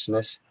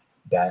callousness,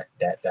 that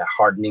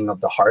hardening of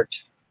the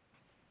heart,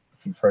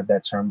 if you've heard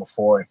that term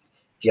before,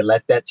 if you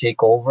let that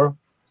take over,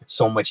 it's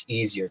so much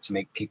easier to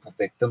make people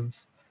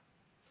victims.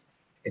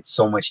 It's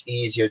so much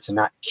easier to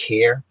not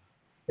care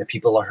that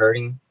people are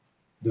hurting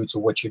due to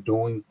what you're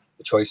doing,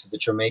 the choices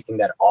that you're making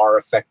that are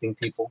affecting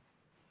people.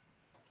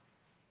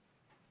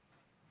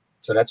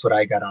 So that's what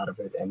I got out of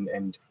it.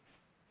 And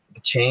the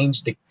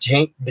change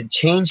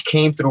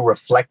came through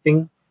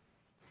reflecting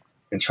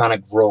and trying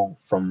to grow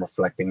from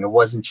reflecting. It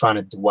wasn't trying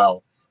to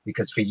dwell,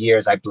 because for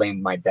years I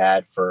blamed my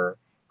dad for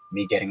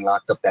me getting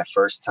locked up that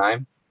first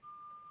time.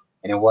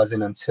 And it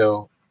wasn't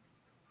until,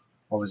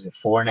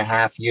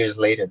 4.5 years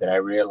later that I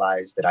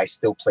realized that I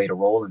still played a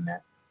role in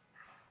that.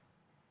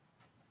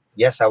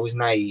 Yes, I was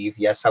naive.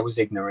 Yes, I was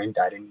ignorant.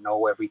 I didn't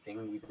know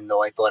everything, even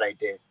though I thought I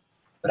did.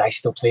 But I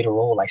still played a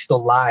role. I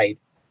still lied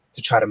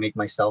to try to make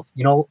myself,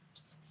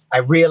 I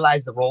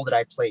realized the role that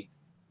I played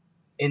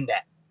in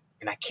that.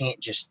 And I can't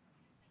just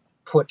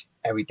put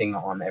everything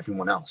on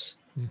everyone else.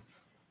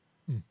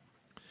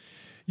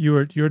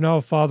 You're now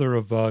a father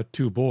of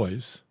 2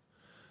 boys.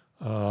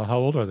 How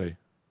old are they?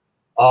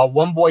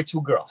 1 boy,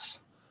 2 girls.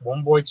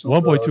 1 boy, 2 girls.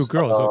 1 boy, 2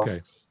 girls.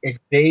 Okay.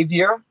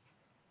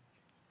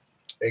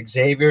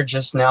 Xavier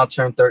just now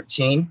turned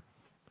 13.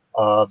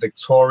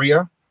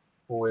 Victoria,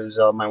 who is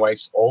my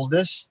wife's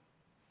oldest,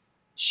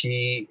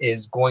 she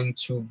is going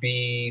to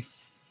be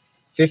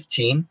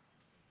 15.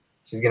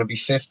 She's going to be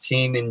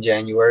 15 in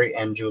January.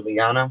 And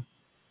Juliana,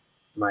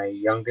 my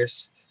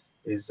youngest,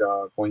 is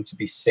going to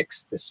be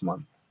 6 this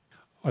month.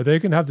 Are they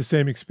going to have the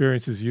same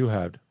experiences you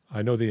had?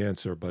 I know the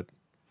answer, but...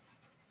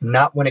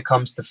 Not when it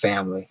comes to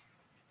family.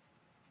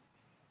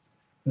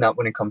 Not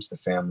when it comes to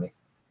family.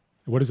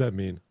 What does that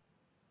mean?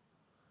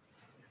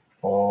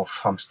 Oh,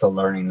 I'm still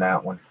learning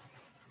that one.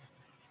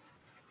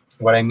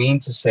 What I mean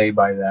to say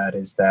by that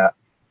is that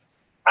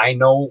I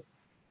know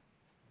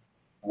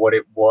what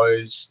it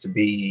was to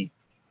be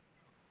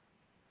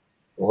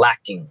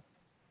lacking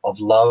of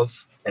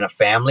love in a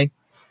family.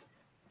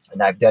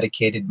 And I've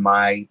dedicated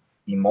my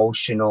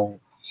emotional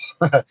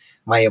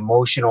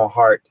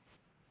heart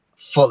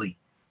fully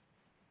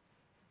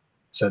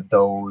to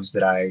those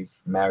that I've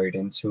married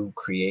into,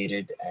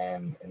 created,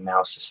 and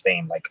now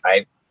sustained. Like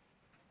I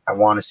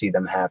want to see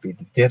them happy.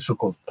 The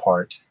difficult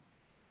part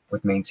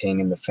with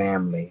maintaining the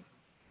family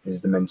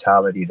is the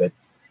mentality that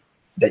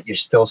you're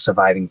still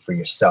surviving for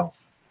yourself.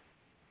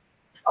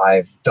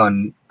 I've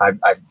been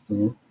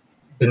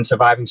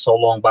surviving so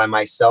long by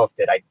myself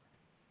that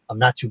I'm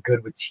not too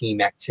good with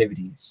team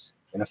activities,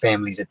 and a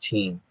family's a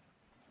team.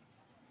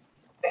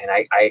 And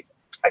I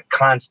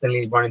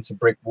constantly run into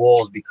brick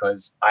walls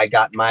because I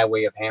got my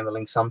way of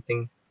handling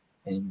something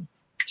and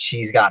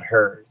she's got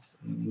hers.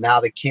 Now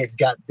the kids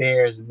got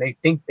theirs and they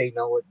think they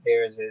know what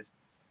theirs is.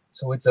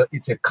 So it's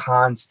a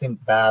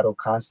constant battle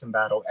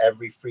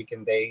every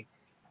freaking day.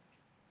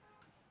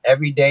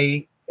 Every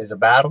day is a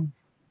battle.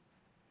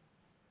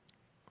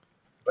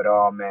 But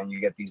oh man, you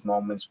get these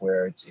moments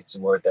where it's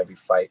worth every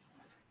fight.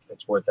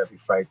 It's worth every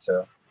fight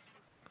to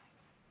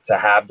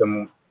have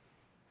them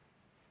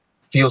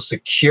feel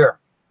secure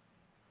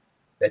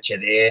that you're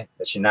there,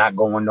 that you're not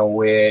going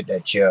nowhere,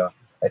 that you're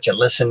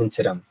listening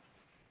to them,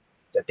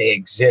 that they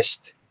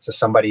exist to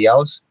somebody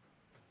else.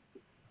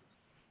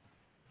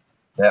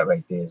 That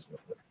right there is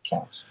what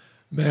counts.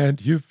 Man,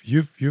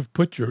 you've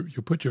put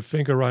your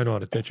finger right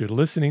on it, that you're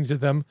listening to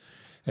them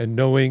and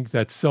knowing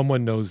that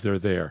someone knows they're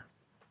there.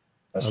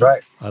 That's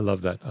right. I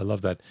love that.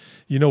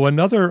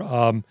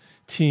 Another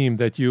team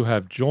that you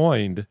have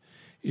joined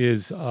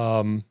is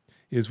one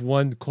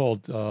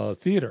called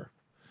theater,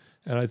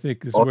 and I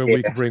think this is where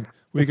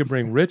we could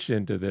bring Rich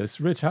into this.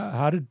 Rich,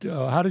 how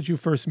did you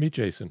first meet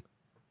Jason?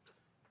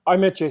 I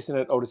met Jason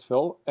at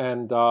Otisville,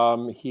 and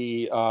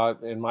he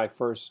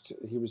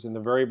was in the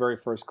very, very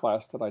first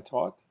class that I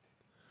taught.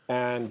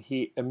 And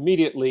he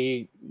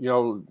immediately,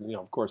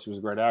 of course he was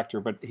a great actor,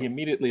 but he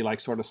immediately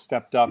sort of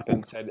stepped up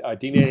and said,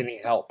 do you need any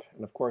help?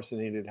 And of course he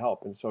needed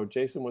help. And so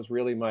Jason was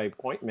really my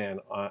point man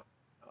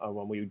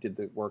when we did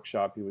the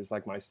workshop. He was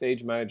like my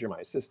stage manager, my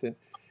assistant.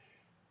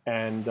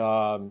 And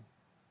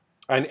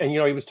he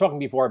was talking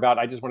before about,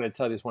 I just wanted to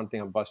tell you this one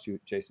thing on Bust You,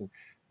 Jason.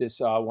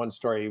 This one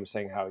story, he was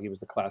saying how he was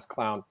the class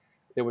clown.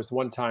 There was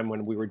one time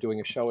when we were doing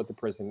a show at the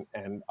prison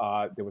and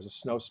there was a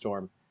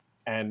snowstorm.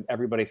 And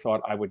everybody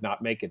thought I would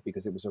not make it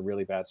because it was a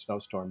really bad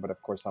snowstorm. But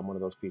of course, I'm one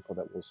of those people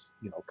that will,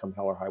 come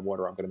hell or high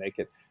water, I'm going to make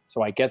it.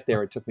 So I get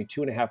there. It took me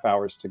 2.5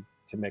 hours to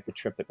make a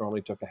trip that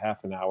normally took a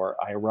half an hour.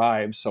 I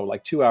arrived, so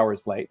 2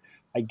 hours late.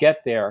 I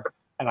get there,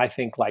 And I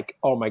think like,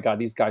 oh my God,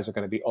 these guys are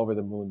going to be over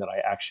the moon that I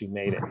actually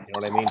made it. You know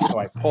what I mean? So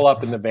I pull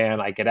up in the van,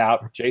 I get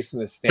out.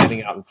 Jason is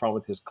standing out in front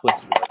with his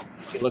clipboard.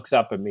 He looks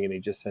up at me and he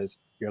just says,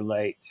 "You're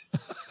late."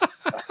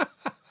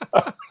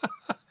 And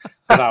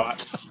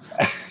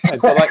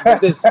so like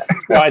this,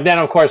 and then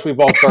of course we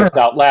both burst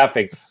out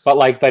laughing. But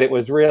it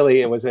was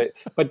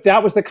but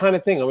that was the kind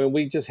of thing. I mean,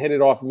 we just hit it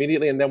off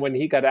immediately. And then when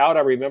he got out, I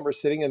remember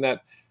sitting in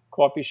that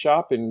coffee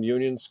shop in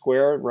Union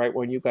Square right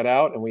when you got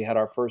out, and we had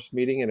our first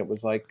meeting, and it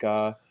was like.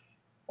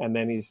 And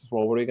then he says,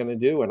 "Well, what are you going to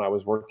do?" And I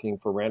was working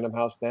for Random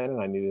House then,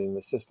 and I needed an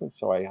assistant,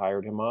 so I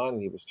hired him on,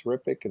 and he was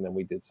terrific. And then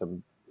we did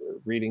some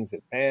readings at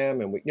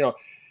BAM, and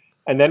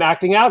and then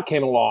Acting Out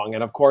came along,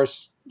 and of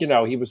course,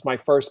 he was my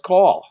first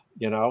call.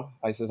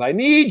 I says, "I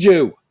need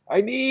you,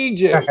 and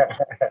he's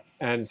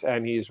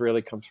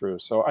really come through.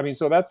 So I mean,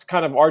 so that's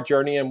kind of our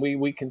journey, and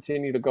we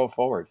continue to go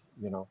forward.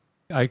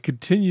 I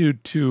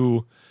continued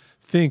to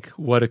think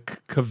what a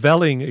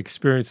cavelling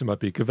experience it might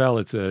be. Cavell,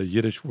 it's a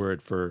Yiddish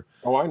word for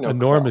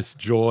enormous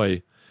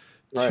joy,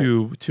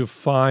 right. to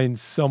find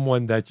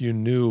someone that you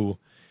knew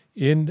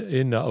in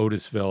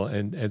Otisville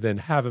and then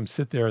have him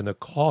sit there in the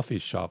coffee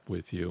shop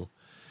with you.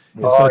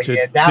 Do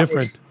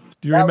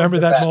you remember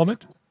that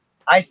moment?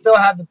 I still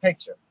have the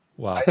picture.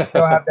 Wow. I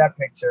still have that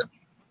picture.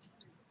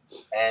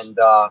 And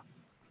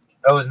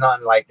it was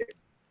nothing like it.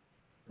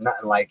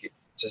 Nothing like it.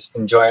 Just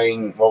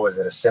enjoying, what was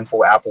it, a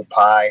simple apple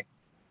pie.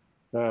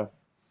 Yeah.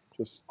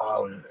 It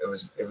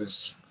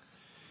was,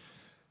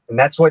 and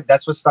that's what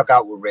stuck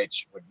out with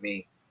Rich, with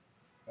me.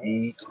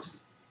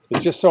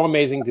 It's just so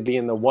amazing to be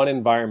in the one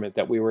environment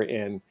that we were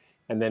in,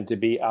 and then to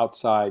be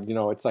outside.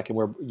 It's like,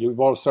 and you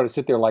want to sort of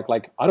sit there like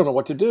I don't know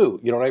what to do.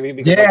 You know what I mean?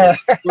 Because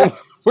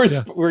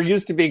we're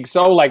used to being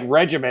so like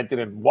regimented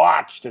and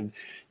watched, and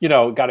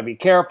got to be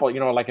careful.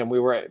 And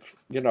we were,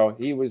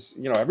 he was,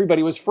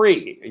 everybody was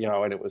free.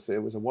 And it was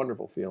a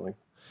wonderful feeling.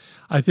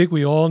 I think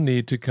we all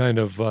need to kind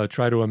of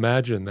try to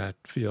imagine that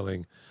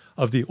feeling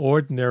of the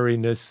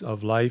ordinariness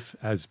of life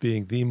as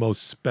being the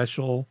most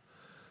special,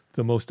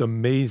 the most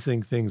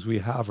amazing things we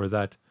have are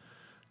that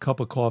cup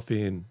of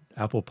coffee and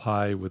apple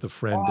pie with a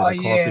friend in a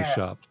coffee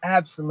shop.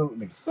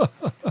 Absolutely.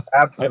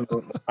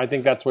 Absolutely. I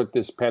think that's what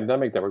this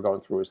pandemic that we're going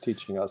through is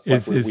teaching us.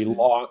 We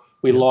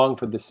long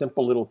for the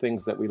simple little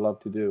things that we love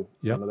to do.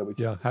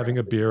 Yeah, having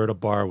a beer at a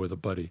bar with a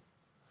buddy.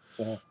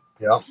 Yeah.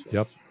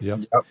 Yep.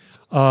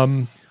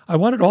 I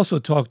wanted to also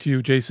talk to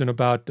you, Jason,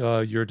 about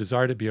your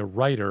desire to be a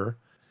writer.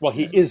 Well,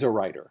 he is a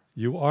writer.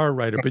 You are a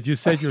writer, but you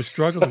said you're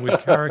struggling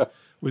with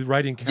with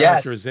writing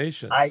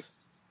characterizations. Yes,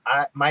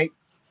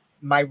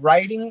 my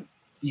writing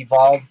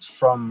evolved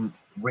from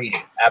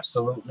reading.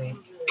 Absolutely,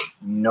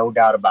 no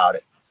doubt about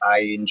it. I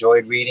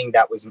enjoyed reading.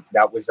 That was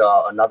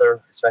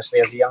another, especially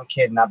as a young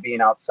kid, not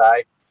being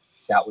outside.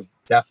 That was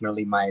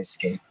definitely my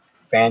escape.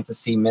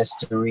 Fantasy,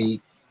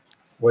 mystery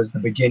was the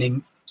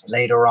beginning.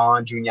 Later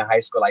on, junior high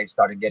school, I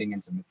started getting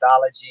into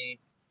mythology.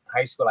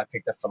 High school, I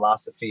picked up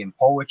philosophy and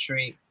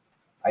poetry.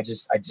 I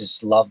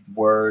just loved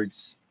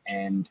words,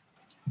 and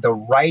the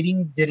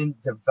writing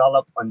didn't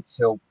develop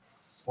until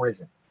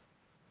prison.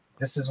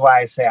 This is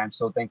why I say I'm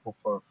so thankful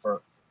for.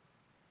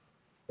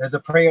 There's a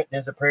prayer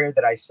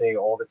that I say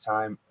all the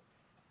time,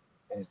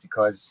 and it's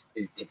because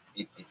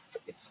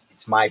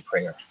it's my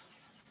prayer.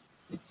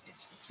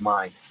 It's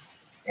mine.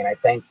 And I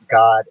thank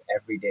God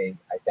every day.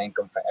 I thank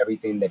him for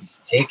everything that he's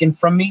taken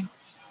from me,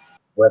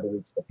 whether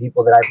it's the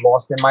people that I've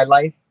lost in my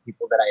life,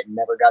 people that I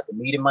never got to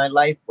meet in my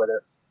life,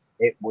 whether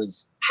it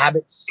was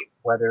habits,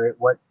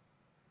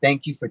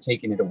 thank you for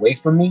taking it away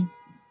from me.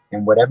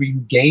 And whatever you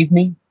gave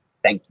me,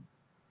 thank you.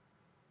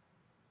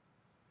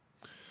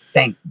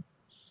 Thank you.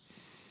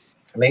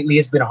 Lately,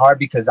 it's been hard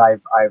because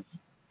I've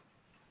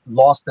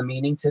lost the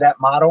meaning to that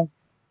motto.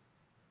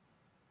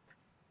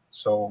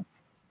 So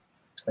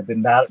I've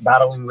been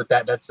battling with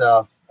that. That's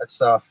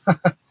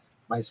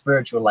my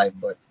spiritual life,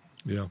 but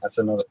that's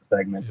another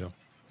segment.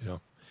 Yeah.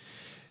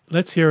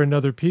 Let's hear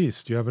another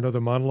piece. Do you have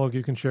another monologue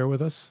you can share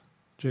with us,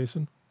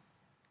 Jason?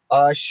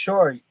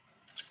 Sure.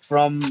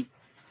 From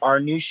our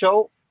new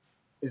show.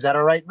 Is that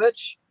all right,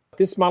 Rich?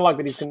 This monologue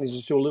that he's going to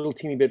just do a little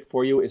teeny bit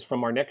for you is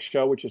from our next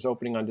show, which is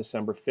opening on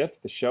December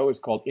 5th. The show is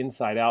called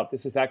Inside Out.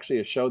 This is actually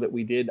a show that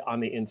we did on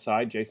the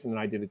inside. Jason and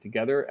I did it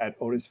together at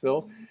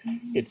Otisville.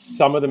 It's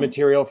some of the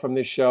material from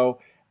this show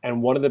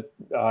and one of the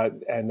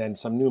and then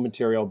some new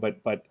material.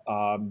 But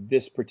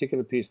this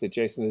particular piece that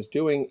Jason is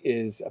doing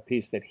is a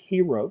piece that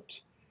he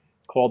wrote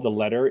called The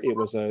Letter. It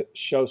was a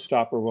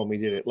showstopper when we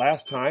did it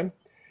last time,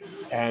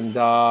 and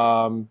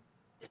I'm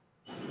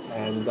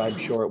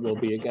sure it will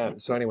be again.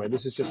 So anyway,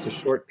 this is just a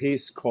short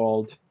piece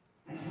called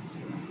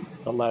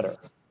The Letter.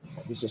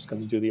 He's just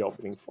going to do the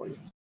opening for you.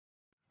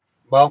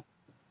 Well,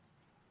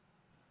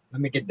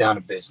 let me get down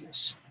to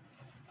business.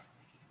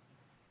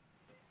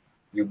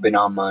 You've been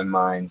on my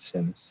mind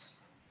since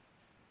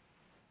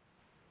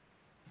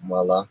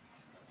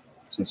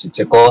you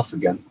took off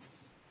again.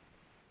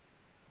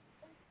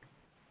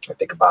 I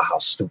think about how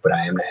stupid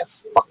I am to have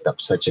fucked up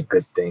such a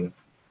good thing.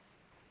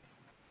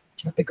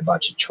 I think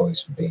about your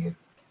choice for being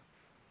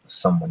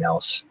someone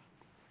else.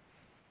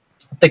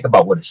 I think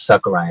about what a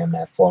sucker I am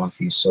at falling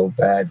for you so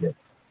bad that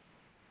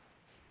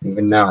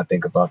even now I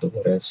think about the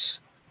what ifs.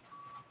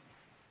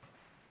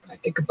 I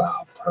think about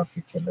how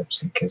perfect your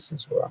lips and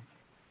kisses were.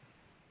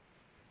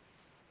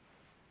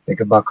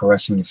 Think about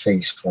caressing your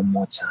face one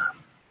more time.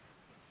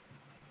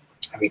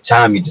 Every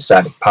time you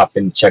decide to pop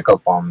in and check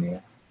up on me,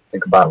 I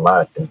think about a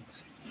lot of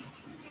things.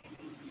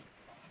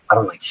 I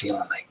don't like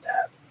feeling like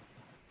that.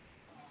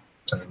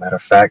 As a matter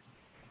of fact,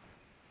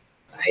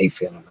 I hate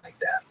feeling like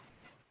that.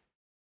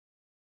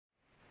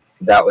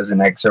 That was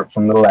an excerpt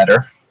from the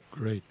letter.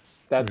 Great.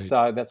 That's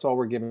all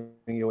we're giving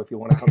you. If you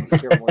want to come to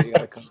hear more, you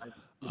got to come.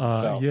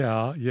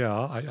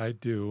 I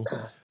do.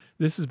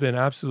 This has been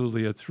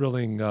absolutely a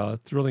thrilling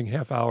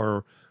half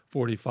hour,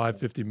 45,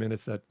 50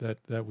 minutes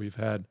that we've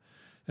had.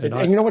 And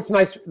you know what's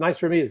nice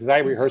for me is because I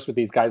rehearse with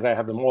these guys, I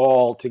have them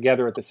all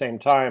together at the same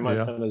time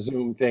on a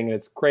Zoom thing, and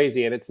it's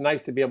crazy. And it's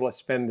nice to be able to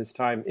spend this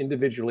time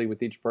individually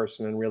with each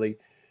person and really,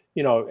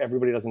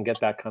 everybody doesn't get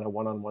that kind of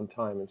one-on-one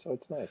time, and so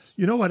it's nice.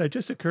 You know what? It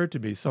just occurred to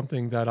me,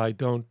 something that I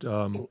don't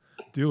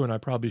do and I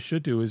probably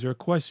should do. Is there a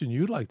question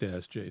you'd like to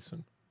ask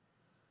Jason?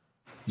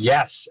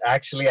 Yes,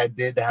 actually, I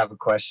did have a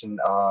question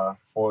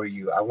for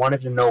you. I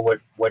wanted to know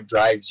what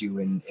drives you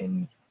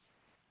in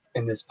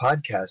this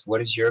podcast.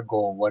 What is your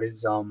goal? What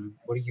is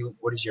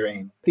your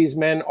aim? These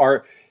men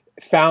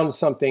found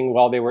something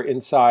while they were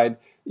inside,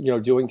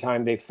 doing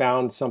time. They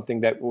found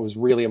something that was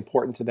really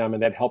important to them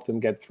and that helped them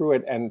get through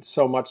it. And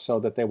so much so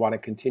that they want to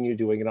continue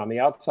doing it on the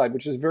outside,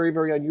 which is very,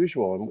 very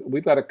unusual. And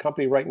we've got a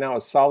company right now,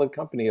 a solid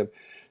company of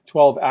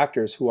 12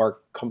 actors who are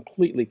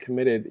completely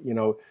committed,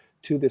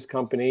 to this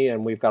company.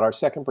 And we've got our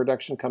second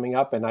production coming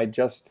up. And I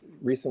just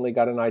recently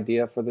got an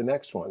idea for the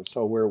next one.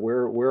 So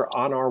we're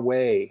on our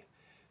way.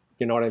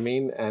 You know what I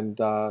mean? And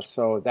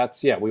so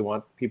that's, we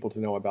want people to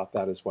know about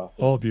that as well.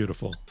 All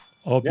beautiful,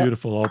 all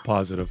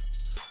positive.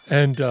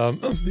 And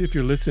if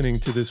you're listening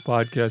to this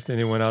podcast,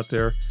 anyone out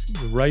there,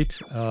 write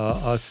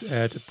us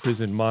at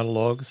Prison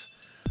Monologues,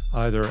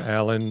 either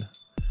Alan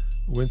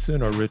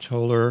Winson or Rich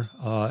Holler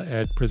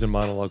at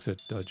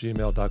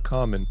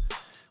prisonmonologues@gmail.com. And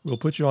we'll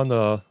put you on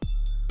the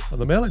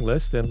mailing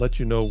list and let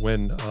you know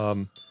when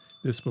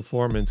this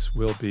performance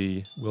will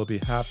be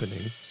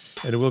happening.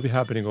 And it will be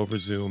happening over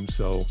Zoom,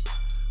 so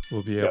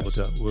we'll be able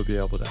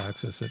to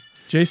access it.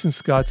 Jason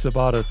Scott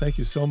Sabata, thank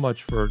you so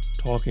much for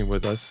talking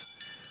with us.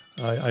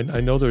 I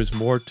know there's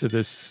more to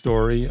this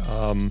story,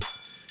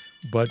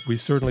 but we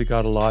certainly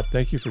got a lot.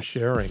 Thank you for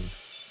sharing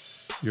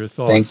your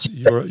thoughts. Thank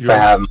you for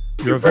having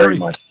me very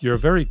much. You're a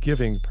very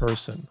giving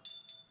person.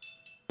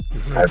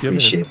 I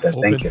appreciate that.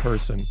 Thank you. Open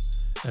person,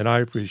 and I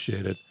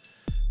appreciate it.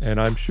 And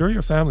I'm sure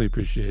your family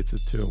appreciates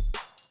it too.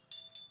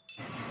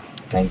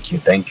 Thank you.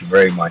 Thank you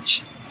very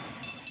much.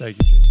 Thank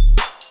you, Jason.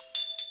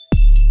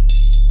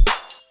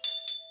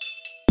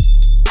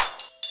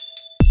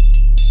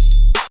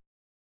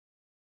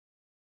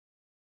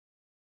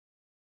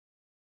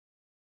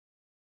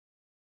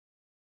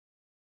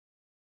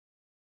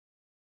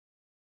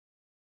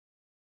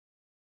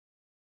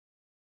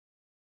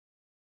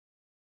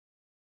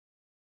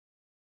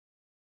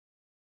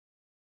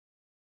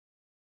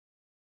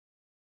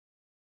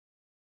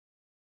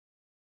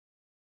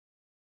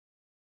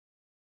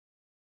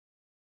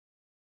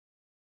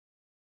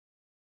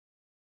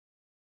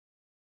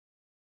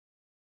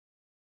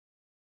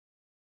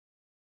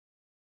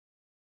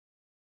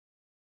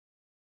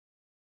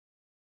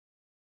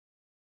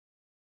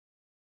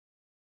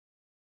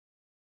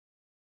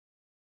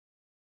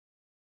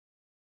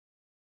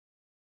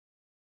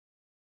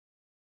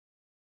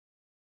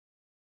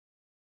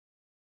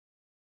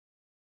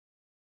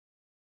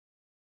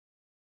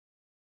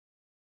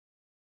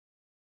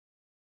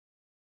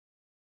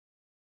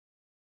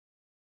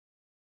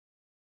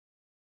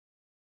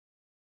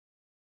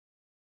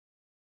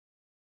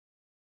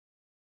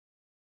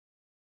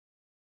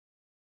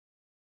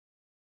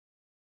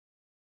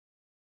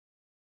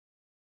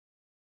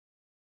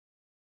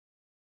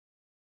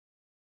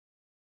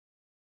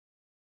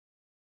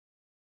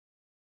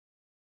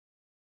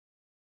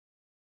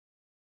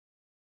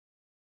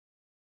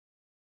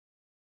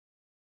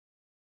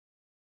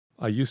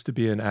 I used to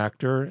be an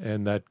actor,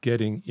 and that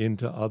getting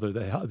into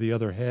the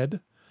other head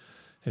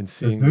and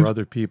seeing where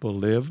other people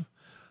live,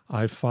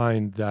 I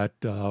find that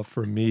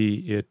for me,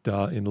 it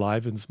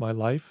enlivens my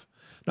life.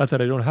 Not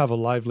that I don't have a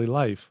lively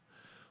life,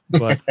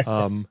 but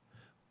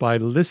by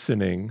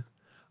listening,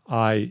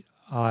 I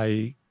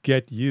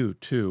get you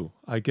too.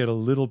 I get a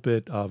little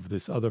bit of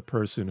this other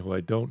person who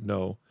I don't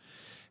know.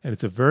 And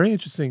it's a very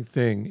interesting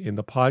thing in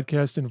the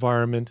podcast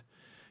environment.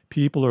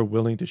 People are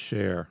willing to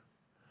share.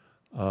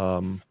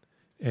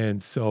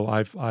 And so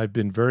I'm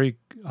very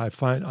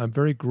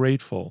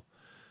grateful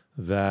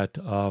that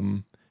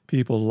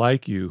people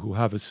like you who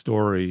have a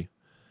story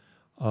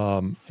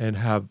and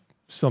have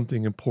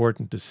something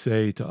important to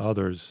say to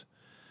others,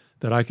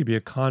 that I could be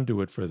a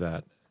conduit for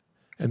that,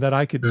 and that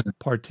I could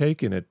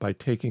partake in it by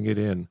taking it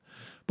in,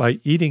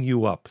 by eating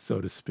you up, so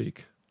to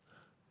speak.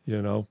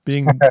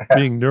 Being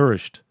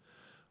nourished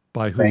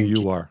by who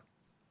you are.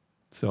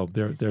 So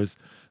there's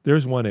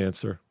one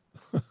answer.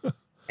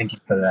 Thank you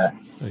for that.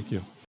 Thank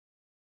you.